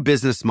new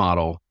business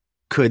model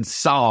could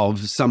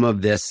solve some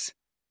of this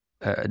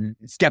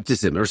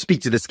skepticism or speak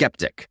to the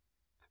skeptic.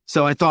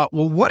 So I thought,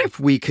 well, what if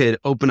we could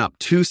open up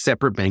 2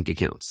 separate bank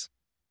accounts?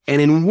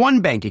 And in one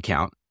bank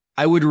account,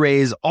 I would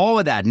raise all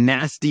of that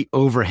nasty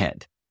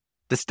overhead.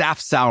 The staff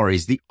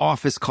salaries, the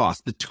office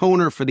costs, the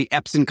toner for the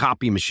Epson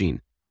copy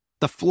machine,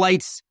 the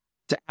flights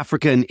to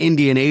Africa and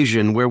India and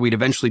Asia, where we'd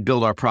eventually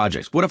build our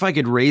projects. What if I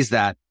could raise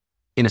that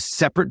in a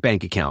separate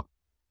bank account?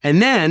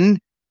 And then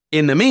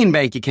in the main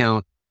bank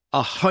account,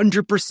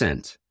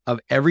 100%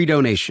 of every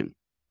donation,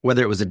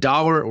 whether it was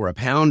 $1 or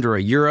 £1 or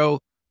 €1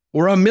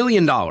 or $1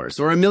 million or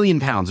 £1 million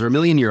or €1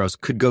 million,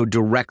 could go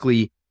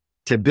directly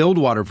to build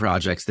water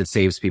projects that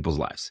saves people's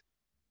lives.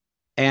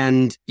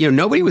 And,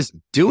 nobody was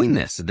doing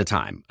this at the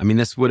time. I mean,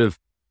 this would have,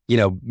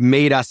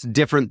 made us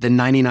different than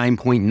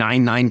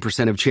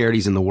 99.99% of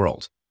charities in the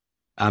world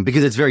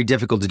because it's very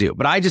difficult to do.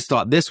 But I just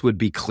thought this would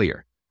be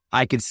clear.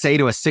 I could say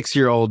to a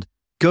 6-year-old,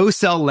 go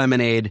sell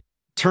lemonade,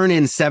 turn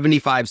in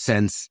 75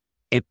 cents,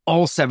 and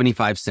all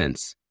 75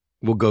 cents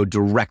will go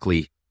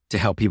directly to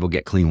help people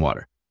get clean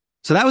water.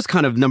 So that was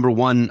kind of number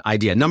one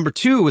idea. Number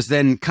two was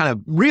then kind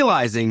of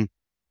realizing,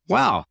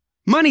 wow,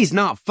 money's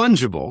not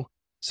fungible.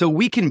 So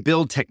we can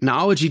build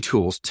technology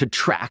tools to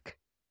track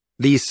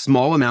these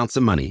small amounts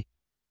of money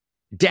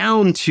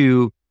down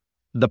to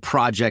the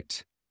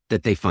project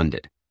that they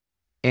funded.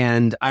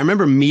 And I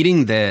remember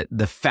meeting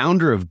the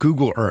founder of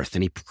Google Earth,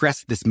 and he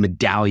pressed this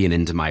medallion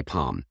into my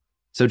palm.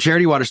 So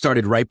Charity Water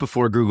started right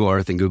before Google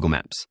Earth and Google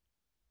Maps.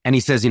 And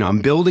he says,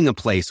 I'm building a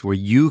place where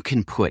you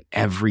can put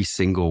every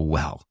single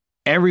well,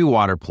 every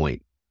water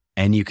point,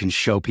 and you can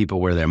show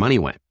people where their money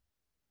went.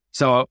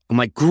 So I'm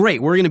like,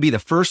 great, we're going to be the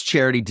first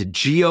charity to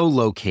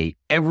geolocate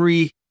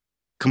every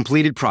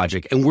completed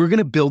project, and we're going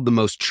to build the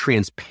most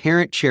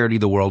transparent charity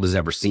the world has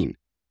ever seen.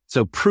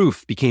 So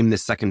proof became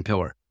this second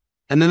pillar.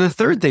 And then the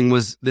third thing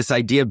was this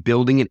idea of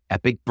building an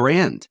epic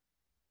brand.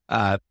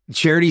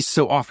 Charities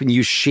so often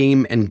use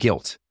shame and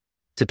guilt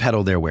to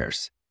peddle their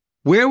wares.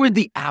 Where was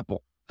the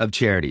Apple of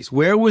charities?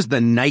 Where was the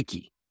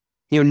Nike?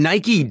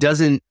 Nike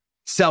doesn't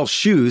sell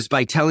shoes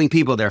by telling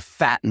people they're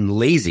fat and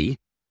lazy.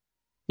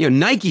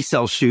 Nike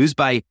sells shoes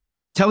by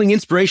telling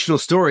inspirational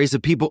stories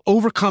of people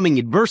overcoming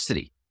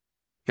adversity.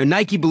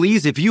 Nike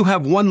believes if you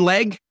have one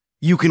leg,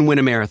 you can win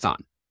a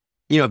marathon.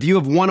 If you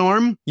have one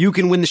arm, you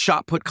can win the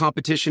shot put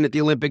competition at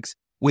the Olympics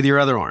with your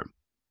other arm.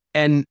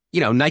 And,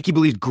 Nike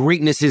believes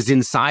greatness is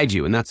inside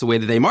you, and that's the way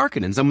that they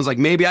market. And someone's like,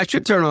 maybe I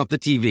should turn off the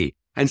TV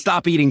and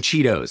stop eating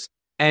Cheetos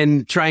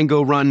and try and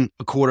go run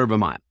a quarter of a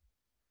mile.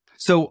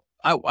 So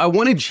I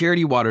wanted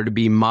Charity Water to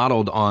be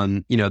modeled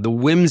on, the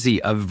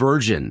whimsy of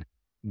Virgin,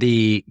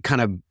 the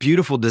kind of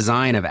beautiful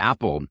design of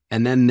Apple,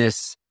 and then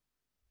this,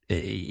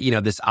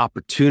 this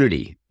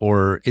opportunity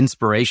or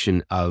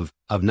inspiration of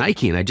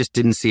Nike. And I just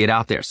didn't see it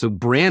out there. So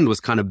brand was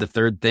kind of the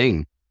third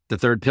thing, the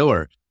third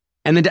pillar.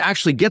 And then to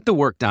actually get the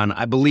work done,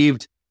 I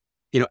believed,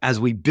 as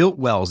we built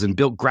wells and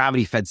built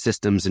gravity fed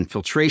systems and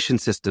filtration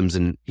systems,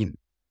 and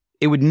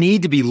it would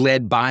need to be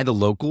led by the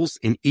locals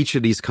in each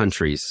of these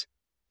countries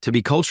to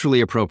be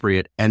culturally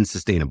appropriate and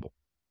sustainable.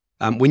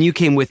 When you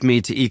came with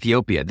me to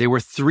Ethiopia, there were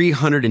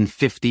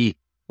 350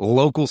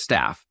 local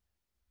staff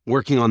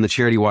working on the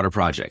Charity Water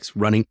projects,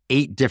 running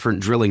 8 different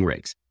drilling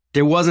rigs.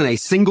 There wasn't a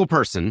single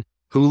person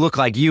who looked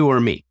like you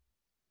or me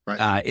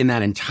in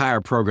that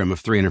entire program of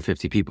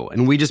 350 people.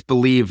 And we just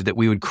believed that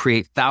we would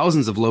create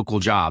thousands of local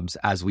jobs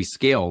as we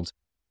scaled.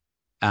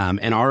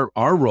 And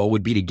our role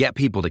would be to get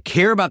people to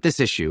care about this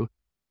issue,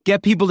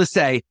 get people to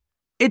say,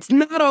 it's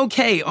not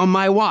okay on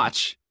my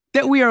watch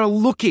that we are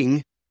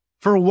looking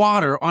for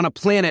water on a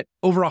planet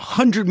over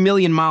 100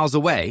 million miles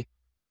away,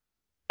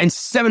 and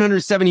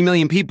 770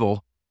 million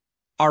people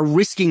are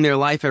risking their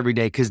life every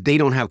day because they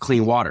don't have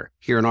clean water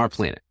here on our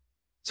planet.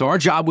 So our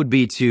job would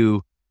be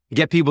to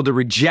get people to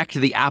reject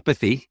the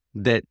apathy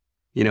that,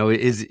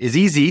 is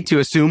easy to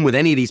assume with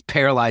any of these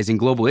paralyzing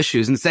global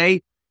issues and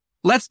say,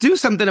 let's do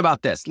something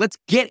about this. Let's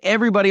get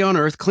everybody on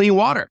earth clean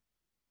water.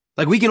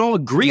 Like, we can all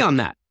agree on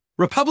that.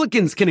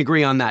 Republicans can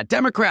agree on that.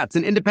 Democrats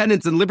and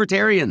independents and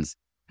libertarians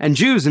and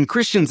Jews and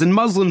Christians and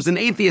Muslims and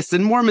atheists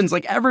and Mormons,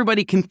 like,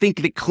 everybody can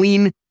think that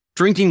clean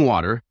drinking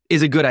water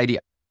is a good idea.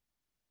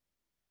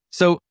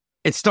 So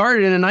it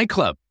started in a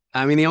nightclub.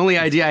 I mean, the only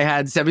idea I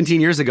had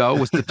 17 years ago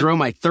was to throw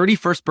my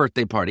 31st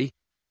birthday party.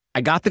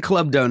 I got the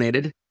club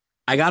donated.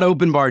 I got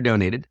open bar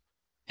donated.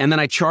 And then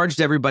I charged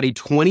everybody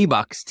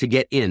 $20 to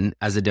get in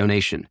as a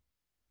donation.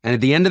 And at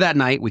the end of that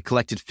night, we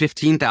collected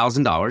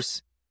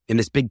 $15,000 in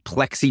this big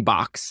plexi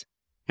box.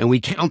 And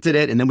we counted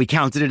it, and then we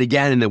counted it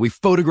again, and then we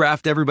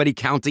photographed everybody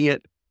counting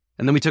it.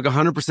 And then we took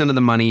 100% of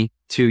the money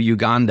to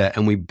Uganda,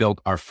 and we built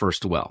our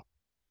first well.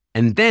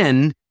 And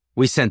then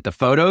we sent the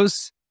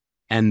photos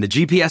and the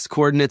GPS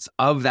coordinates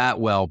of that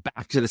well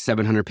back to the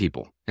 700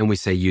 people. And we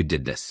say, you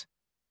did this.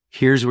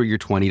 Here's where your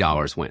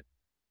 $20 went.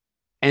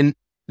 And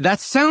that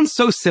sounds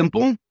so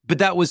simple, but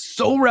that was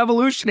so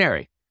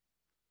revolutionary.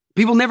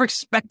 People never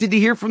expected to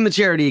hear from the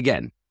charity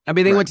again. I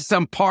mean, they went to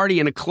some party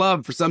in a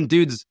club for some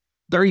dude's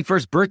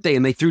 31st birthday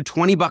and they threw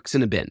 $20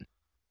 in a bin.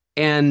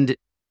 And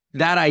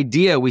that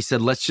idea, we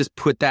said, let's just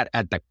put that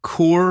at the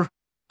core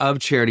of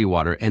Charity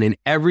Water. And in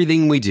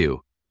everything we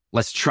do,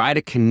 let's try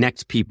to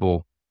connect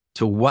people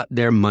to what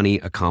their money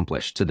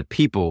accomplished, to the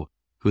people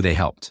who they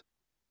helped.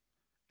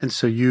 And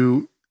so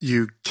you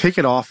kick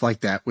it off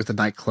like that with the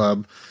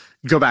nightclub.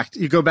 You go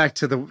back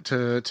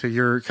to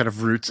your kind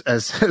of roots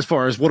as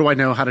far as, what do I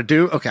know how to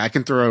do? Okay, I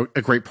can throw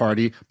a great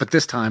party, but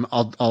this time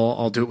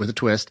I'll do it with a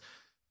twist.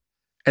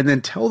 And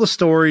then tell the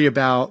story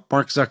about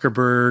Mark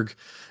Zuckerberg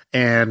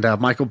and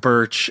Michael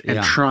Birch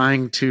and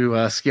trying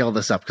to scale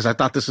this up, because I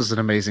thought this was an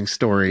amazing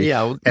story.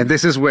 Yeah, and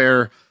this is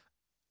where,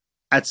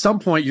 at some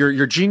point,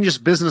 your genius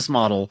business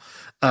model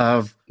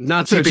of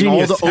not so keeping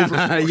genius.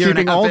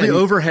 all the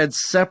overheads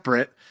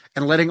separate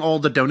and letting all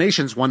the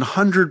donations,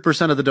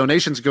 100% of the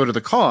donations go to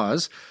the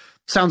cause.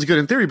 Sounds good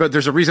in theory, but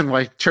there's a reason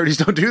why charities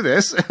don't do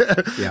this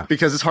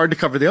because it's hard to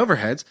cover the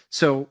overheads.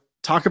 So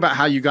talk about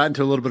how you got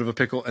into a little bit of a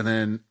pickle and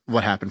then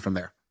what happened from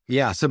there.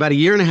 Yeah. So about a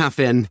year and a half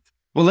in,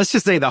 well, let's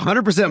just say the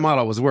 100%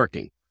 model was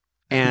working.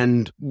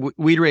 And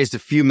we'd raised a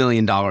few $1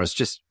 million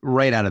just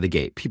right out of the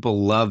gate.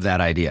 People love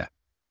that idea.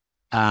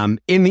 In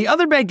the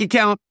other bank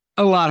account,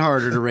 a lot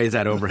harder to raise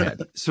that overhead.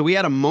 So we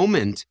had a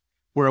moment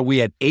where we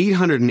had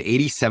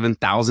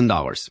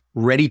 $887,000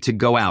 ready to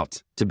go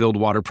out to build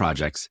water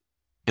projects.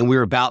 And we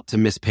were about to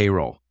miss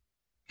payroll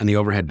in the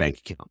overhead bank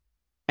account.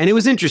 And it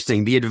was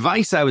interesting. The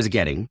advice I was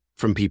getting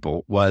from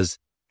people was,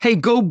 hey,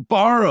 go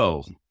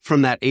borrow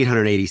from that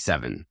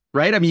 887,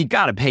 right? I mean, you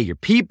got to pay your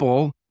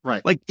people.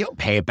 Right. Like, you'll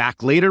pay it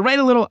back later. Write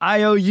a little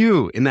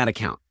IOU in that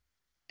account.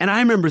 And I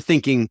remember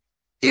thinking,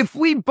 if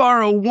we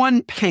borrow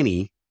 1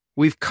 penny,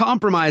 we've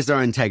compromised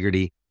our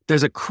integrity.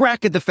 There's a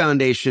crack at the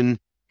foundation,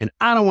 and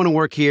I don't want to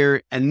work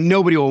here, and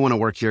nobody will want to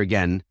work here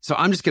again. So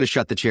I'm just going to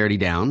shut the charity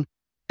down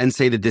and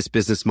say that this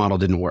business model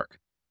didn't work.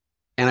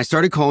 And I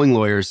started calling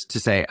lawyers to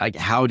say, like,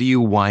 how do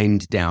you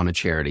wind down a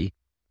charity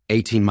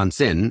 18 months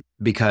in?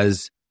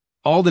 Because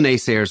all the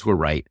naysayers were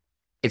right.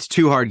 It's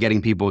too hard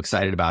getting people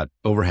excited about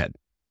overhead.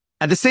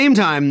 At the same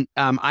time,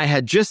 I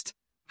had just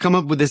come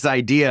up with this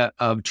idea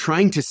of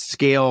trying to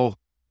scale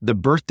the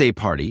birthday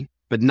party,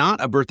 but not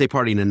a birthday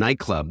party in a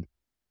nightclub,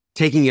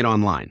 taking it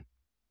online.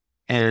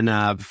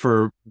 And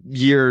for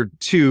year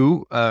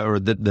 2, or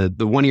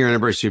the 1 year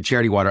anniversary of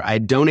Charity Water, I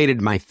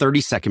donated my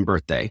 32nd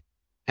birthday.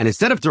 And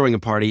instead of throwing a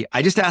party,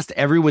 I just asked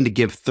everyone to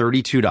give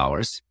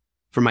 $32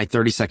 for my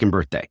 32nd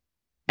birthday.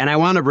 And I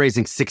wound up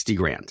raising 60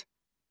 grand,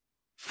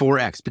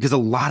 4X, because a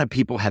lot of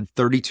people had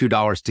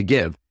 $32 to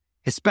give,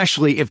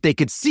 especially if they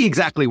could see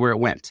exactly where it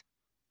went.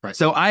 Right.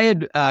 So I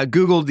had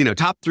Googled,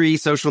 top 3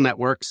 social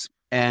networks,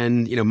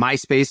 and,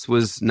 MySpace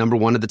was number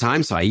 1 at the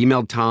time. So I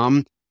emailed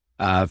Tom.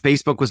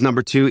 Facebook was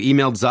number 2,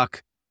 emailed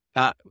Zuck.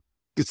 A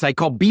site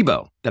called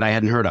Bebo that I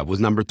hadn't heard of was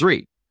number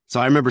 3. So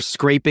I remember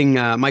scraping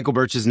Michael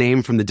Birch's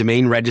name from the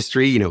domain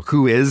registry,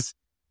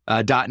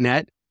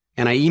 whois.net.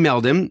 And I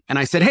emailed him and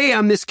I said, hey,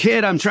 I'm this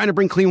kid. I'm trying to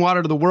bring clean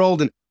water to the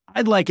world. And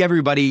I'd like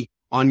everybody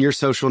on your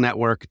social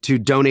network to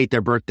donate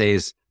their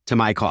birthdays to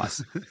my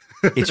cause.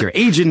 It's your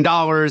agent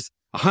dollars,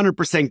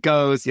 100%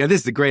 goes.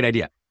 This is a great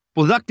idea.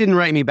 Well, Zuck didn't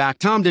write me back.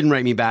 Tom didn't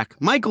write me back.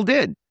 Michael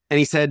did. And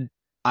he said,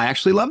 I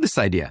actually love this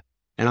idea.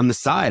 And on the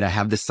side, I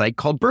have this site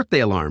called Birthday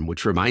Alarm,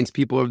 which reminds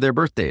people of their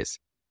birthdays.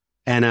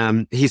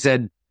 And he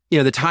said,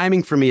 the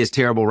timing for me is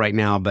terrible right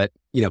now, but,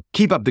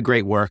 keep up the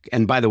great work.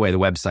 And by the way, the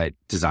website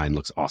design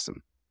looks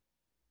awesome.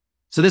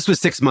 So this was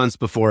 6 months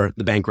before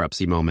the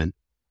bankruptcy moment.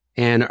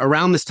 And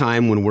around this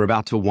time when we're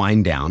about to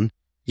wind down,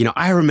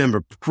 I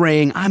remember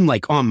praying, I'm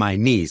like on my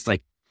knees,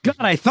 like, God,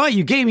 I thought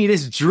you gave me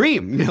this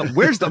dream.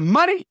 Where's the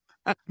money?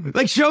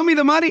 Like, show me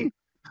the money.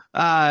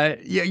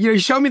 You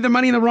show me the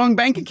money in the wrong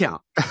bank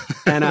account.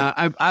 And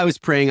I was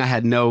praying. I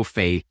had no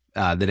faith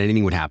that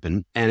anything would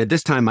happen. And at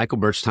this time, Michael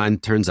Birch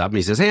turns up and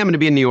he says, hey, I'm going to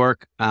be in New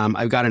York.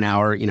 I've got an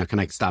hour. Can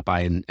I stop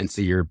by and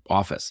see your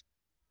office?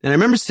 And I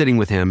remember sitting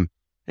with him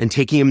and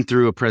taking him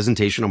through a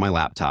presentation on my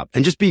laptop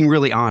and just being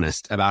really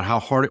honest about how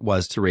hard it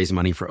was to raise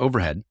money for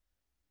overhead.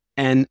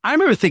 And I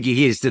remember thinking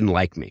he just didn't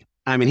like me.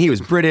 I mean, he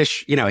was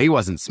British. He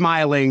wasn't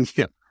smiling.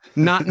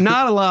 Not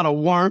a lot of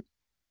warmth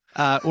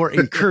or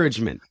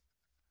encouragement.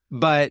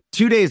 But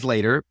 2 days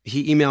later,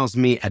 he emails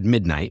me at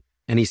midnight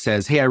and he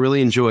says, hey, I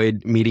really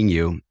enjoyed meeting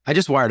you. I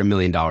just wired $1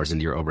 million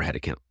into your overhead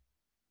account.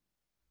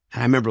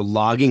 And I remember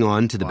logging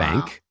on to the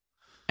bank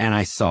and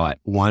I saw it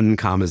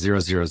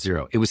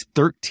 1,000. It was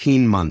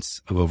 13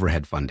 months of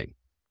overhead funding.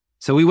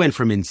 So we went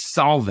from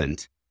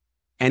insolvent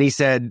and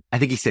I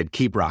think he said,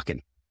 keep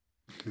rocking.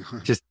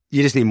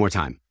 You just need more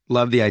time.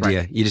 Love the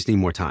idea. Right. You just need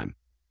more time.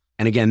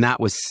 And again,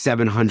 that was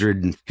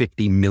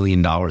 $750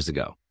 million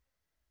ago.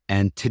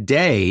 And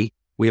today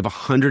we have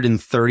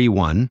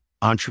 131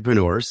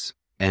 entrepreneurs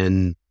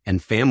and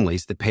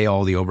families that pay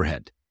all the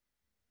overhead.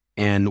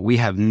 And we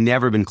have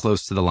never been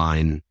close to the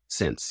line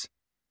since.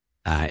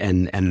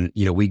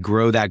 We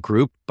grow that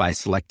group by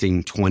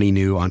selecting 20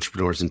 new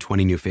entrepreneurs and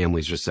 20 new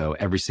families or so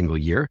every single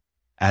year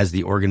as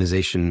the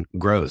organization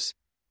grows.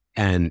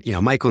 And,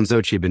 Michael and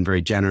Xochitl have been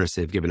very generous.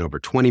 They've given over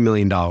 $20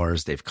 million.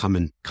 They've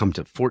come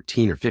to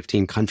 14 or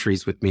 15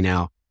 countries with me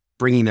now,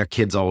 bringing their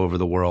kids all over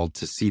the world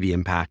to see the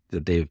impact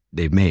that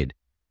they've made.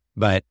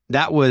 But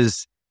that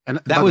was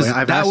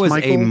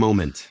a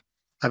moment.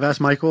 I've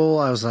asked Michael,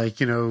 I was like,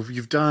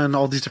 you've done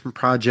all these different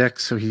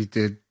projects. So he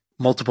did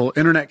multiple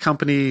internet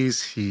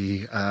companies.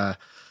 He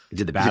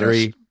did the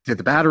battery.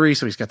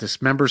 So he's got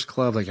this members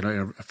club, like,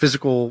 a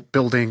physical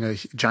building, a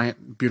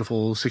giant,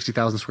 beautiful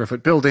 60,000 square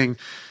foot building.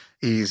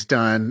 He's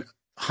done,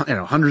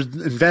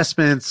 hundreds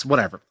investments,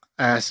 whatever.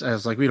 I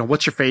was like,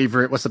 what's your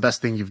favorite? What's the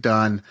best thing you've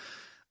done?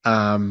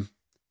 And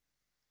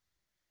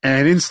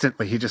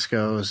instantly he just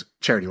goes,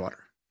 Charity Water.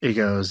 He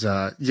goes,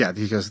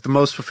 the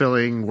most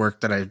fulfilling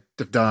work that I've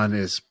done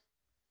is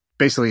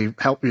basically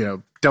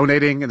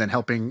donating and then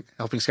helping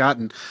Scott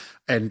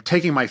and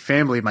taking my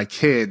family, my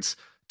kids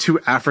to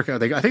Africa.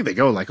 I think they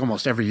go like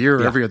almost every year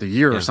or every other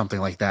year or something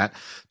like that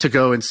to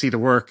go and see the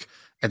work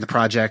and the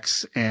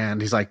projects.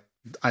 And he's like,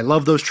 I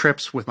love those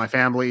trips with my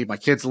family. My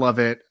kids love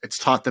it. It's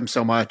taught them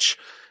so much.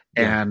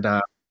 And,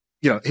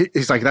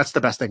 he's like, that's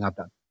the best thing I've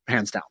done,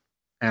 hands down.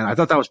 And I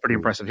thought that was pretty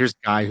impressive. Here's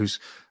a guy who's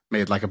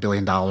made like $1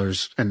 billion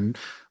and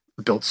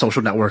built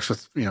social networks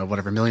with,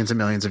 millions and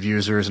millions of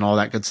users and all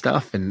that good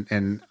stuff.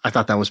 And I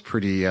thought that was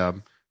pretty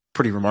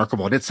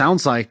remarkable. And it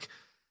sounds like,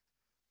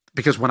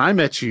 because when I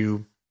met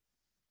you,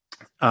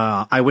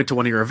 I went to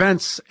one of your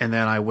events, and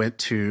then I went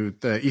to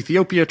the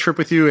Ethiopia trip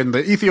with you. And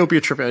the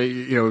Ethiopia trip,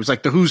 it was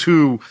like the who's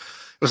who.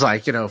 It was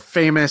like,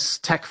 famous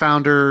tech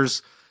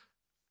founders,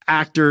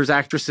 actors,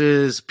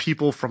 actresses,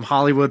 people from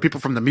Hollywood,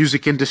 people from the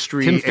music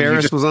industry. Tim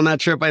Ferriss was on that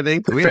trip, I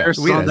think. We had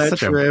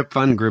such a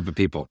fun group of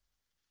people.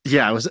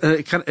 Yeah, it was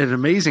kind of an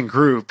amazing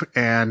group.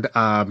 And,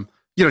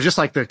 just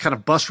like the kind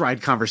of bus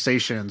ride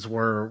conversations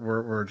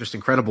were just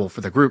incredible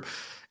for the group.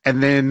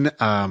 And then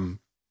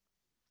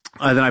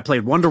I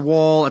played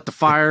Wonderwall at the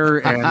Fire,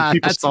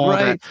 and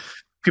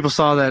people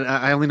saw that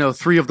I only know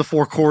 3 of the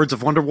 4 chords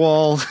of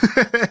Wonderwall.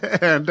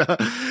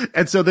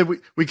 and so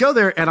then we go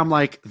there, and I'm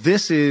like,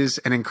 this is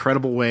an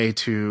incredible way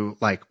to,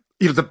 like,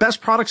 the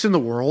best products in the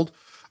world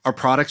are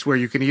products where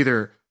you can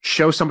either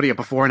show somebody a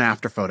before and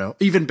after photo.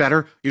 Even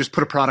better, you just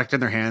put a product in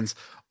their hands.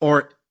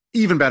 Or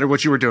even better,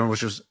 what you were doing,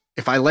 which was,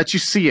 if I let you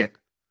see it,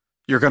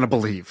 you're going to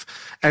believe.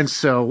 And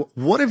so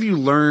what have you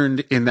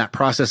learned in that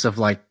process of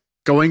like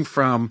going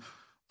from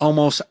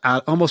almost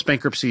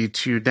bankruptcy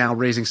to now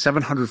raising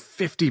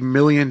 $750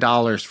 million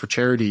for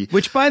charity?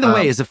 Which, by the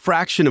way, is a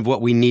fraction of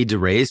what we need to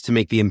raise to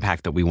make the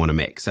impact that we want to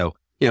make. So,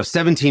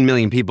 17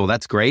 million people,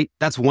 that's great.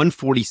 That's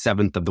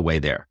 1/47th of the way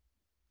there.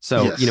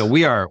 So,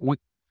 yes.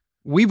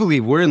 We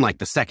believe we're in like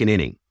the second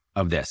inning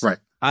of this. Right.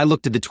 I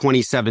looked at the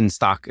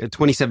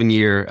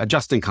 27-year,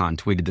 Justin Kahn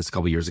tweeted this a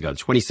couple years ago, the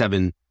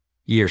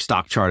 27-year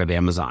stock chart of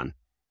Amazon.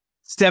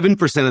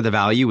 7% of the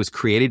value was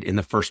created in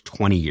the first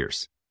 20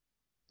 years.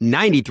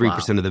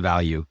 93% of the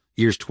value,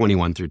 years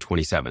 21 through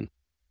 27.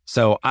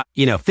 So,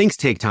 things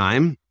take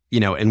time,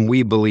 and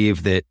we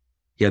believe that,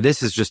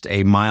 this is just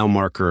a mile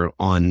marker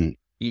on,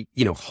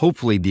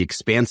 hopefully the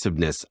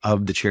expansiveness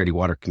of the charity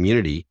water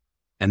community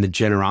and the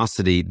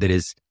generosity that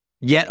is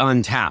yet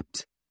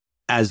untapped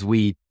as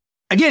we,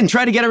 again,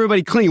 try to get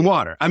everybody clean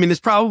water. I mean, there's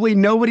probably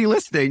nobody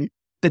listening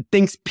that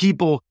thinks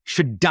people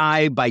should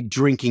die by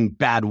drinking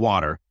bad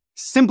water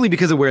simply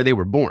because of where they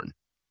were born.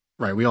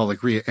 Right. We all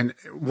agree. And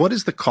what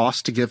is the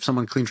cost to give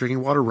someone clean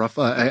drinking water? Rough.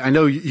 I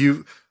know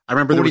I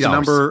remember there was a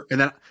number,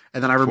 and then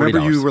I remember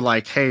 $40. You were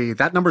like, hey,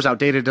 that number's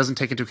outdated. It doesn't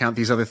take into account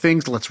these other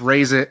things. Let's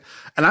raise it.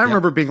 And I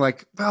remember being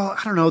like, well,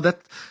 I don't know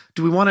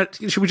do we want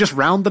it? Should we just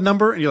round the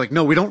number? And you're like,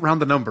 no, we don't round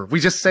the number.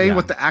 We just say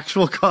what the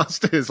actual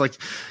cost is. Like,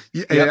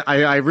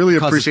 I really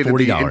appreciated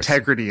the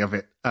integrity of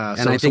it.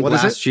 And I think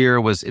last year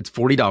it's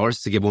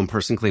 $40 to give one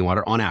person clean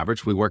water on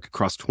average. We work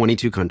across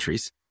 22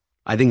 countries.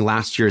 I think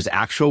last year's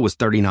actual was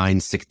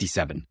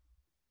 $39.67.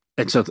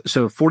 And so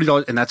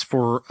 $40, and that's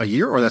for a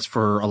year, or that's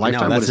for a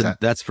lifetime? No, what is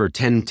that? That's for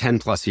 10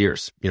 plus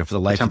years, for the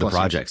life of the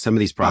project. Years. Some of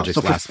these projects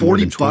so last for 40 more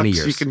than 20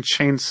 bucks,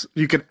 years.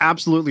 You can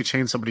absolutely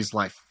change somebody's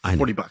life.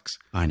 $40.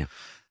 I know.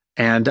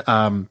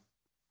 And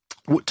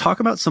talk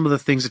about some of the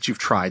things that you've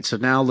tried. So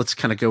now let's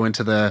kind of go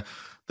into the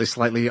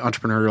slightly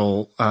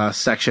entrepreneurial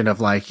section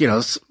of like,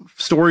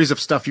 stories of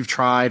stuff you've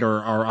tried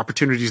or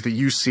opportunities that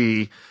you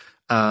see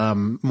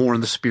more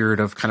in the spirit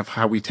of kind of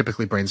how we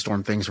typically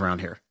brainstorm things around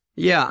here.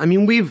 Yeah. I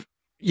mean,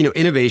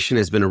 innovation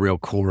has been a real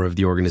core of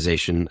the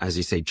organization. As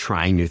you say,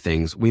 trying new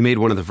things. We made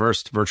one of the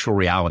first virtual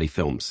reality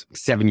films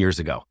 7 years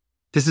ago.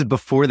 This is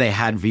before they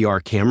had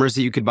VR cameras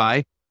that you could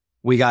buy.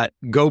 We got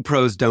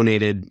GoPros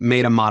donated,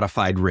 made a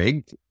modified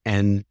rig,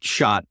 and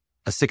shot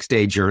a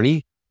 6-day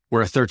journey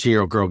where a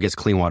 13-year-old girl gets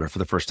clean water for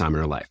the first time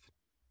in her life.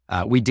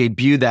 We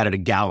debuted that at a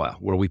gala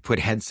where we put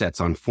headsets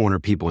on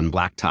 400 people in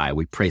black tie.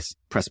 We press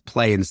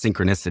play in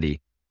synchronicity.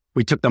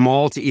 We took them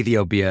all to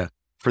Ethiopia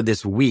for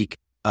this week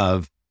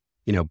of,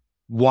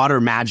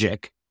 water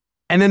magic.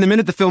 And then the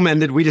minute the film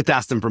ended, we just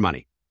asked them for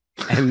money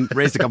and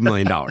raised a couple $1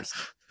 million.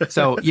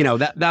 So,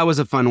 that was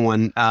a fun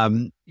one. A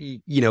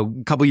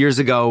couple years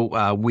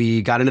ago,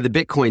 we got into the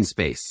Bitcoin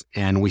space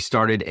and we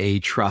started a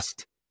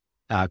trust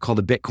called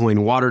the Bitcoin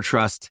Water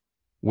Trust,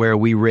 where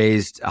we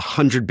raised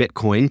 100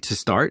 Bitcoin to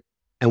start.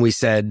 And we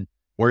said,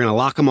 we're going to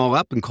lock them all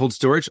up in cold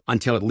storage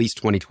until at least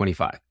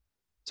 2025.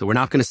 So we're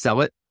not going to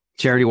sell it.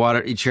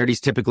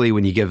 Charities typically,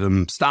 when you give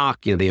them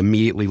stock, they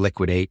immediately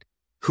liquidate.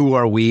 Who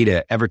are we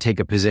to ever take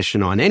a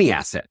position on any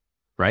asset,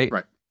 right?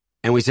 Right.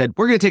 And we said,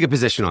 we're going to take a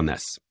position on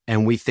this.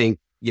 And we think,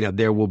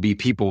 there will be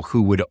people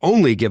who would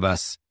only give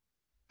us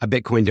a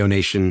Bitcoin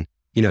donation,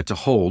 to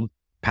hold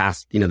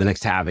past, the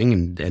next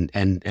halving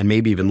and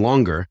maybe even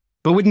longer,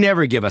 but would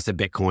never give us a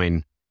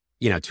Bitcoin,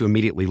 to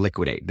immediately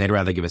liquidate. They'd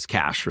rather give us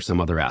cash or some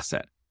other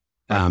asset.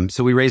 Right.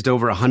 So we raised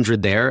over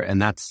 100 there,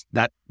 and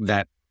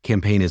that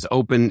campaign is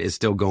open, is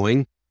still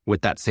going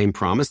with that same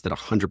promise that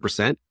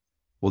 100%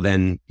 will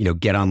then,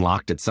 get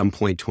unlocked at some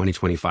point,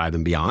 2025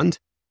 and beyond.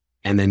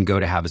 and then go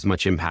to have as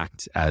much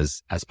impact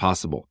as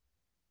possible.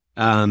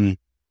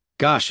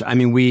 Gosh, I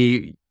mean,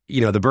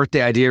 the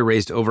birthday idea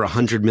raised over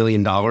 $100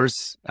 million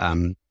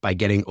by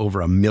getting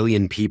over 1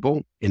 million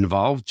people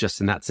involved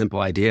just in that simple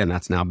idea. And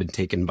that's now been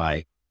taken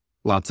by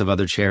lots of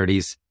other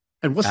charities.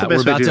 And what's the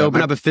best we're way about to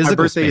open up a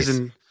physical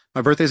space.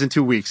 My birthday's in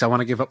 2 weeks. I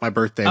want to give up my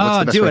birthday. What's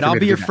the best do way it. for me I'll to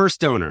be do your that?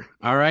 first donor.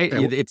 All right.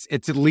 Yeah. It's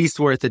at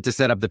least worth it to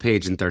set up the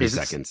page in 30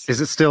 seconds.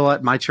 Is it still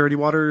at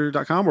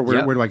mycharitywater.com or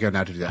where do I go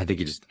now to do that? I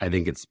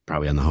think it's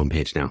probably on the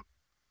homepage now.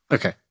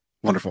 Okay.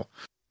 Wonderful.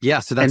 Yeah.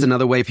 So that's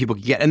another way people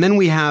can get. And then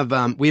we have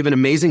an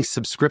amazing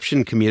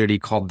subscription community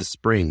called The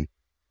Spring,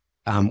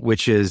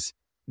 which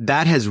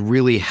that has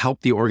really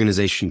helped the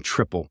organization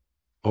triple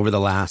over the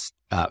last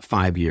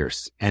 5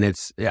 years. And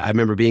I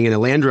remember being in a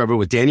Land Rover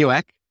with Daniel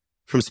Ek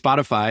from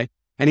Spotify.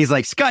 And he's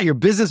like, Scott, your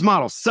business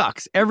model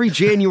sucks. Every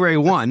January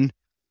 1,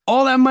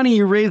 all that money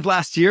you raised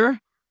last year,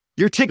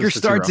 your ticker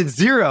starts at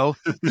zero.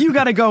 You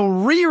got to go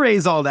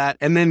re-raise all that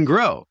and then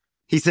grow.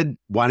 He said,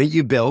 why don't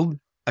you build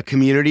a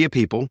community of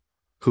people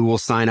who will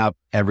sign up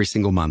every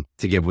single month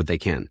to give what they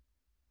can?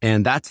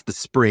 And that's The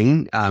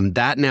Spring.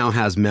 That now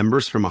has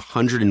members from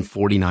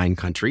 149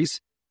 countries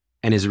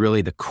and is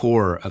really the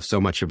core of so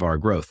much of our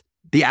growth.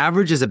 The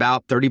average is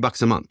about $30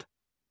 a month.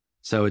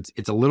 So it's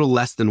a little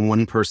less than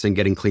one person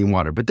getting clean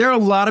water. But there are a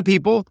lot of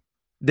people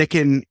that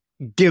can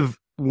give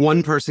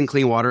one person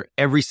clean water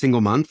every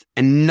single month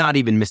and not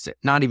even miss it,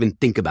 not even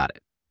think about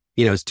it.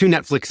 It's 2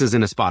 Netflixes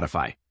and a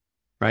Spotify,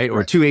 right?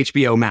 Or 2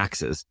 HBO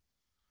Maxes.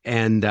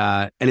 And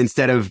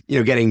instead of,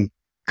 getting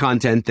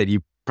content that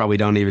you probably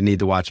don't even need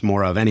to watch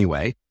more of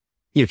anyway,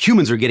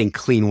 humans are getting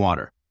clean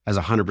water as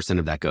 100%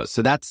 of that goes.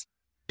 So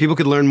people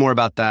could learn more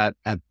about that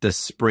at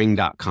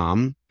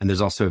thespring.com. And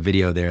there's also a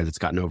video there that's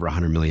gotten over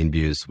 100 million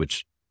views,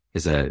 which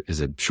is a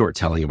short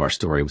telling of our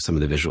story with some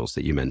of the visuals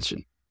that you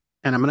mentioned.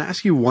 And I'm going to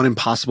ask you one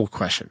impossible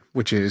question,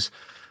 which is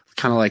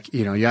kind of like,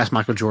 you asked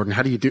Michael Jordan,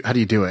 how do you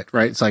do it?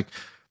 Right. It's like,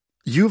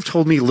 you've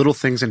told me little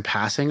things in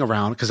passing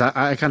around, because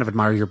I kind of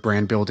admire your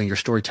brand building, your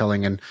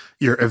storytelling, and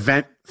your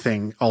event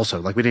thing also.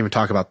 Like, we didn't even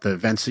talk about the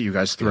events that you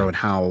guys throw and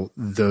how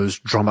those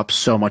drum up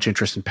so much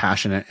interest and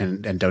passion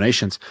and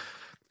donations.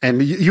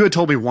 And you had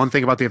told me one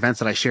thing about the events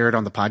that I shared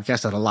on the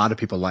podcast that a lot of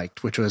people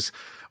liked, which was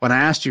when I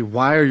asked you,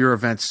 why are your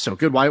events so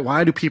good?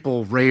 Why do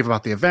people rave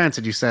about the events?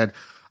 And you said,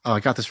 oh, I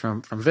got this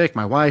from Vic,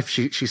 my wife.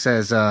 She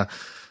says,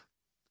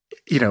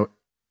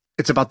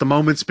 it's about the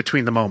moments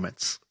between the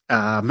moments.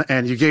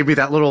 And you gave me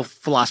that little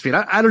philosophy. And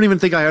I don't even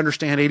think I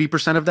understand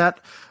 80% of that,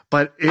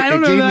 but I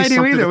don't know that I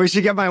do either. We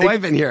should get my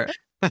wife in here.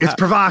 It's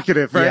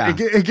provocative, right?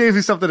 Yeah. It gave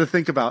me something to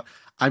think about.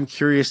 I'm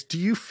curious, do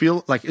you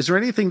feel like, is there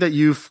anything that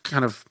you've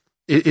kind of,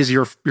 is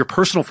your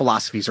personal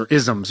philosophies or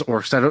isms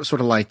or sort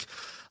of like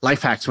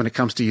life hacks when it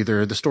comes to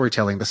either the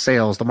storytelling, the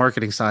sales, the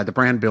marketing side, the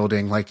brand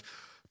building? Like,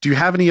 do you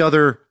have any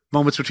other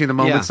moments between the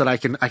moments that I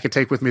can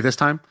take with me this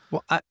time?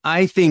 Well,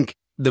 I think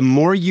the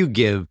more you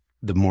give,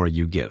 the more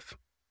you give.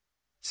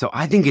 So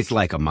I think it's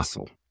like a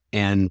muscle,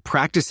 and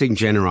practicing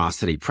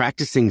generosity,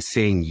 practicing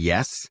saying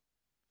yes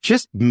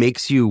just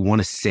makes you want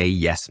to say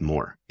yes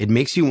more. It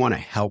makes you want to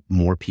help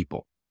more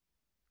people.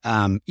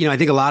 I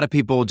think a lot of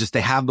people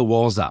they have the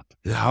walls up.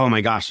 Oh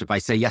my gosh, if I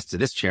say yes to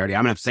this charity,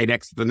 I'm going to have to say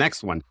next to the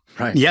next one.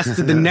 Right. Yes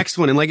to the next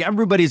one. And like,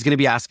 everybody's going to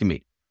be asking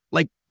me,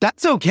 like,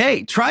 that's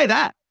okay. Try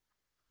that,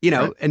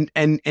 Right.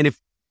 and if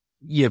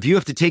you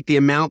have to take the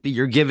amount that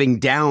you're giving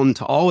down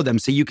to all of them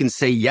so you can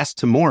say yes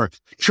to more,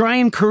 try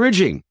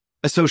encouraging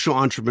a social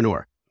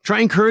entrepreneur.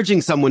 Try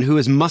encouraging someone who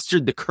has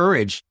mustered the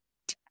courage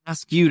to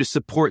ask you to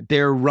support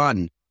their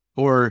run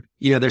or,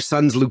 their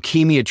son's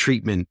leukemia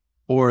treatment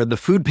or the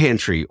food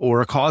pantry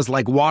or a cause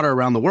like water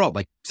around the world.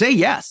 Like, say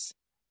yes.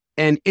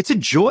 And it's a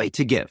joy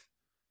to give.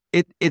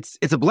 It's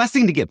a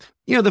blessing to give.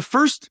 The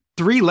first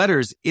 3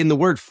 letters in the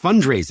word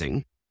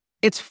fundraising,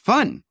 it's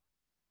fun.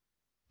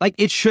 Like,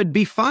 it should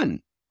be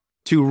fun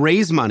to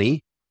raise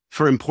money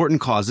for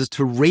important causes,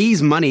 to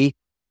raise money,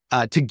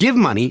 to give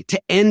money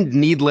to end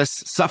needless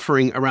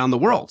suffering around the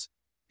world.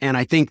 And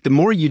I think the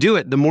more you do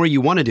it, the more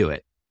you want to do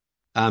it.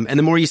 And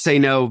the more you say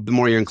no, the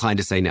more you're inclined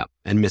to say no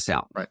and miss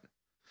out. Right.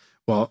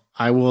 Well,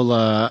 I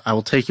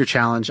will take your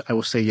challenge. I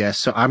will say yes.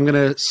 So I'm going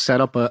to set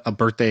up a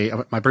birthday.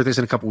 My birthday's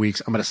in a couple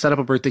weeks. I'm going to set up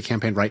a birthday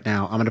campaign right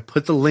now. I'm going to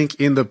put the link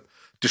in the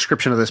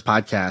description of this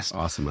podcast.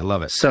 Awesome. I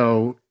love it.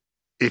 So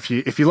if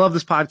you love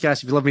this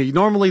podcast, if you love me,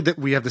 normally that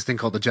we have this thing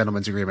called the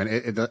gentleman's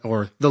agreement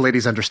or the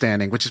ladies'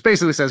 understanding, which is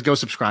basically says, go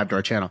subscribe to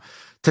our channel.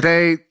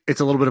 Today, it's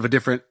a little bit of a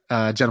different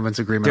gentleman's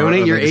agreement.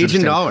 Donate your age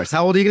in dollars.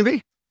 How old are you going to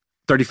be?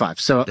 35.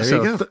 So there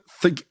you go.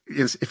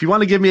 If you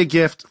want to give me a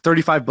gift,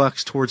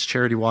 $35 towards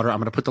Charity Water, I'm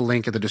going to put the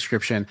link in the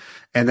description,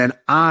 and then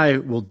I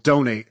will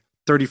donate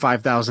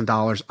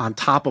 $35,000 on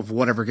top of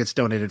whatever gets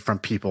donated from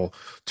people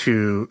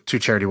to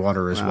Charity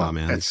Water as well.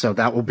 Man. And so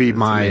that will be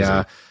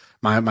my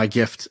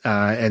gift.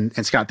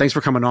 And Scott, thanks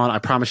for coming on. I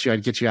promised you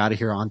I'd get you out of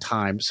here on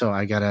time, so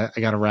I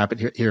gotta wrap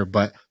it here.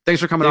 But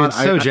thanks for coming on.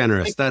 So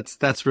generous.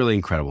 That's really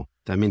incredible.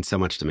 That means so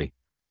much to me.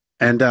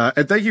 And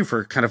thank you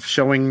for kind of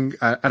showing,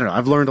 I don't know,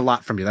 I've learned a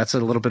lot from you. That's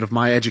a little bit of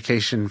my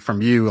education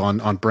from you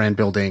on brand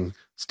building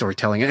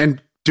storytelling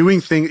and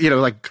doing things,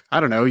 like, I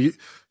don't know, you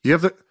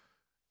have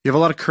a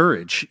lot of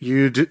courage.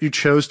 You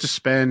chose to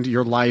spend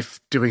your life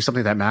doing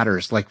something that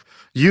matters. Like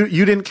you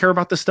didn't care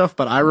about this stuff,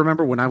 but I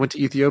remember when I went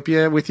to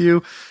Ethiopia with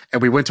you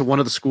and we went to one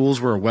of the schools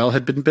where a well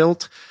had been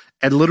built.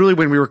 And literally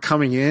when we were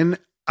coming in,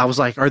 I was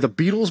like, are the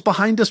Beatles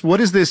behind us?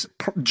 What is this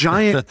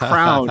giant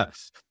crowd?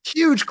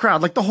 Huge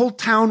crowd. Like the whole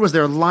town was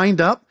there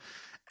lined up.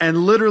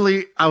 And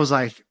literally I was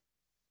like,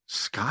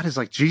 Scott is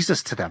like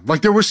Jesus to them.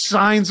 Like there were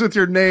signs with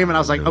your name. And I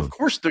was like, of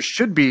course there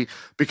should be,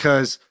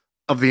 because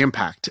of the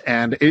impact.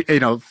 And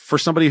for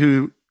somebody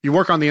who you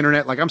work on the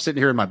internet, like I'm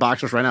sitting here in my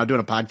boxers right now doing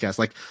a podcast,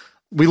 like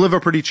we live a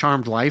pretty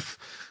charmed life.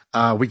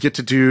 We get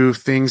to do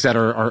things that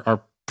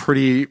are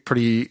pretty,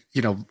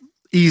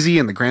 easy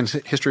in the grand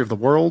history of the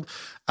world.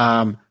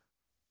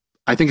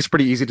 I think it's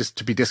pretty easy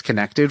to be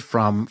disconnected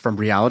from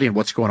reality and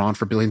what's going on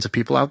for billions of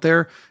people out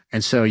there.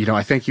 And so,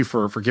 I thank you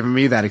for giving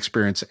me that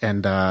experience.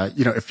 And,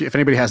 if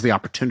anybody has the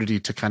opportunity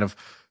to kind of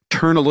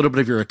turn a little bit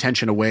of your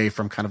attention away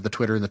from kind of the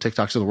Twitter and the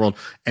TikToks of the world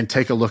and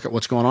take a look at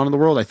what's going on in the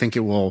world, I think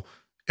it'll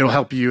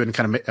help you and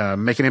kind of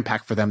make an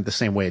impact for them the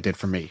same way it did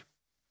for me.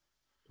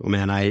 Well,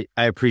 man, I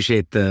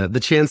appreciate the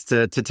chance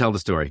to tell the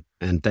story,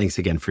 and thanks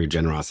again for your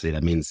generosity.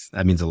 That means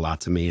a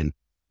lot to me, and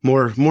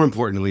more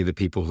importantly, the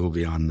people who will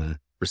be on the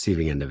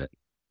receiving end of it.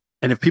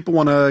 And if people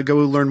want to go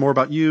learn more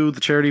about you, the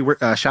charity,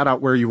 shout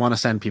out where you want to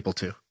send people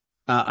to.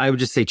 I would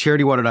just say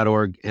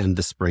charitywater.org and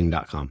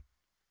thespring.com.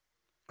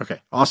 Okay,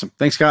 awesome.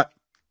 Thanks, Scott.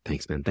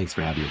 Thanks, man. Thanks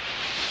for having me.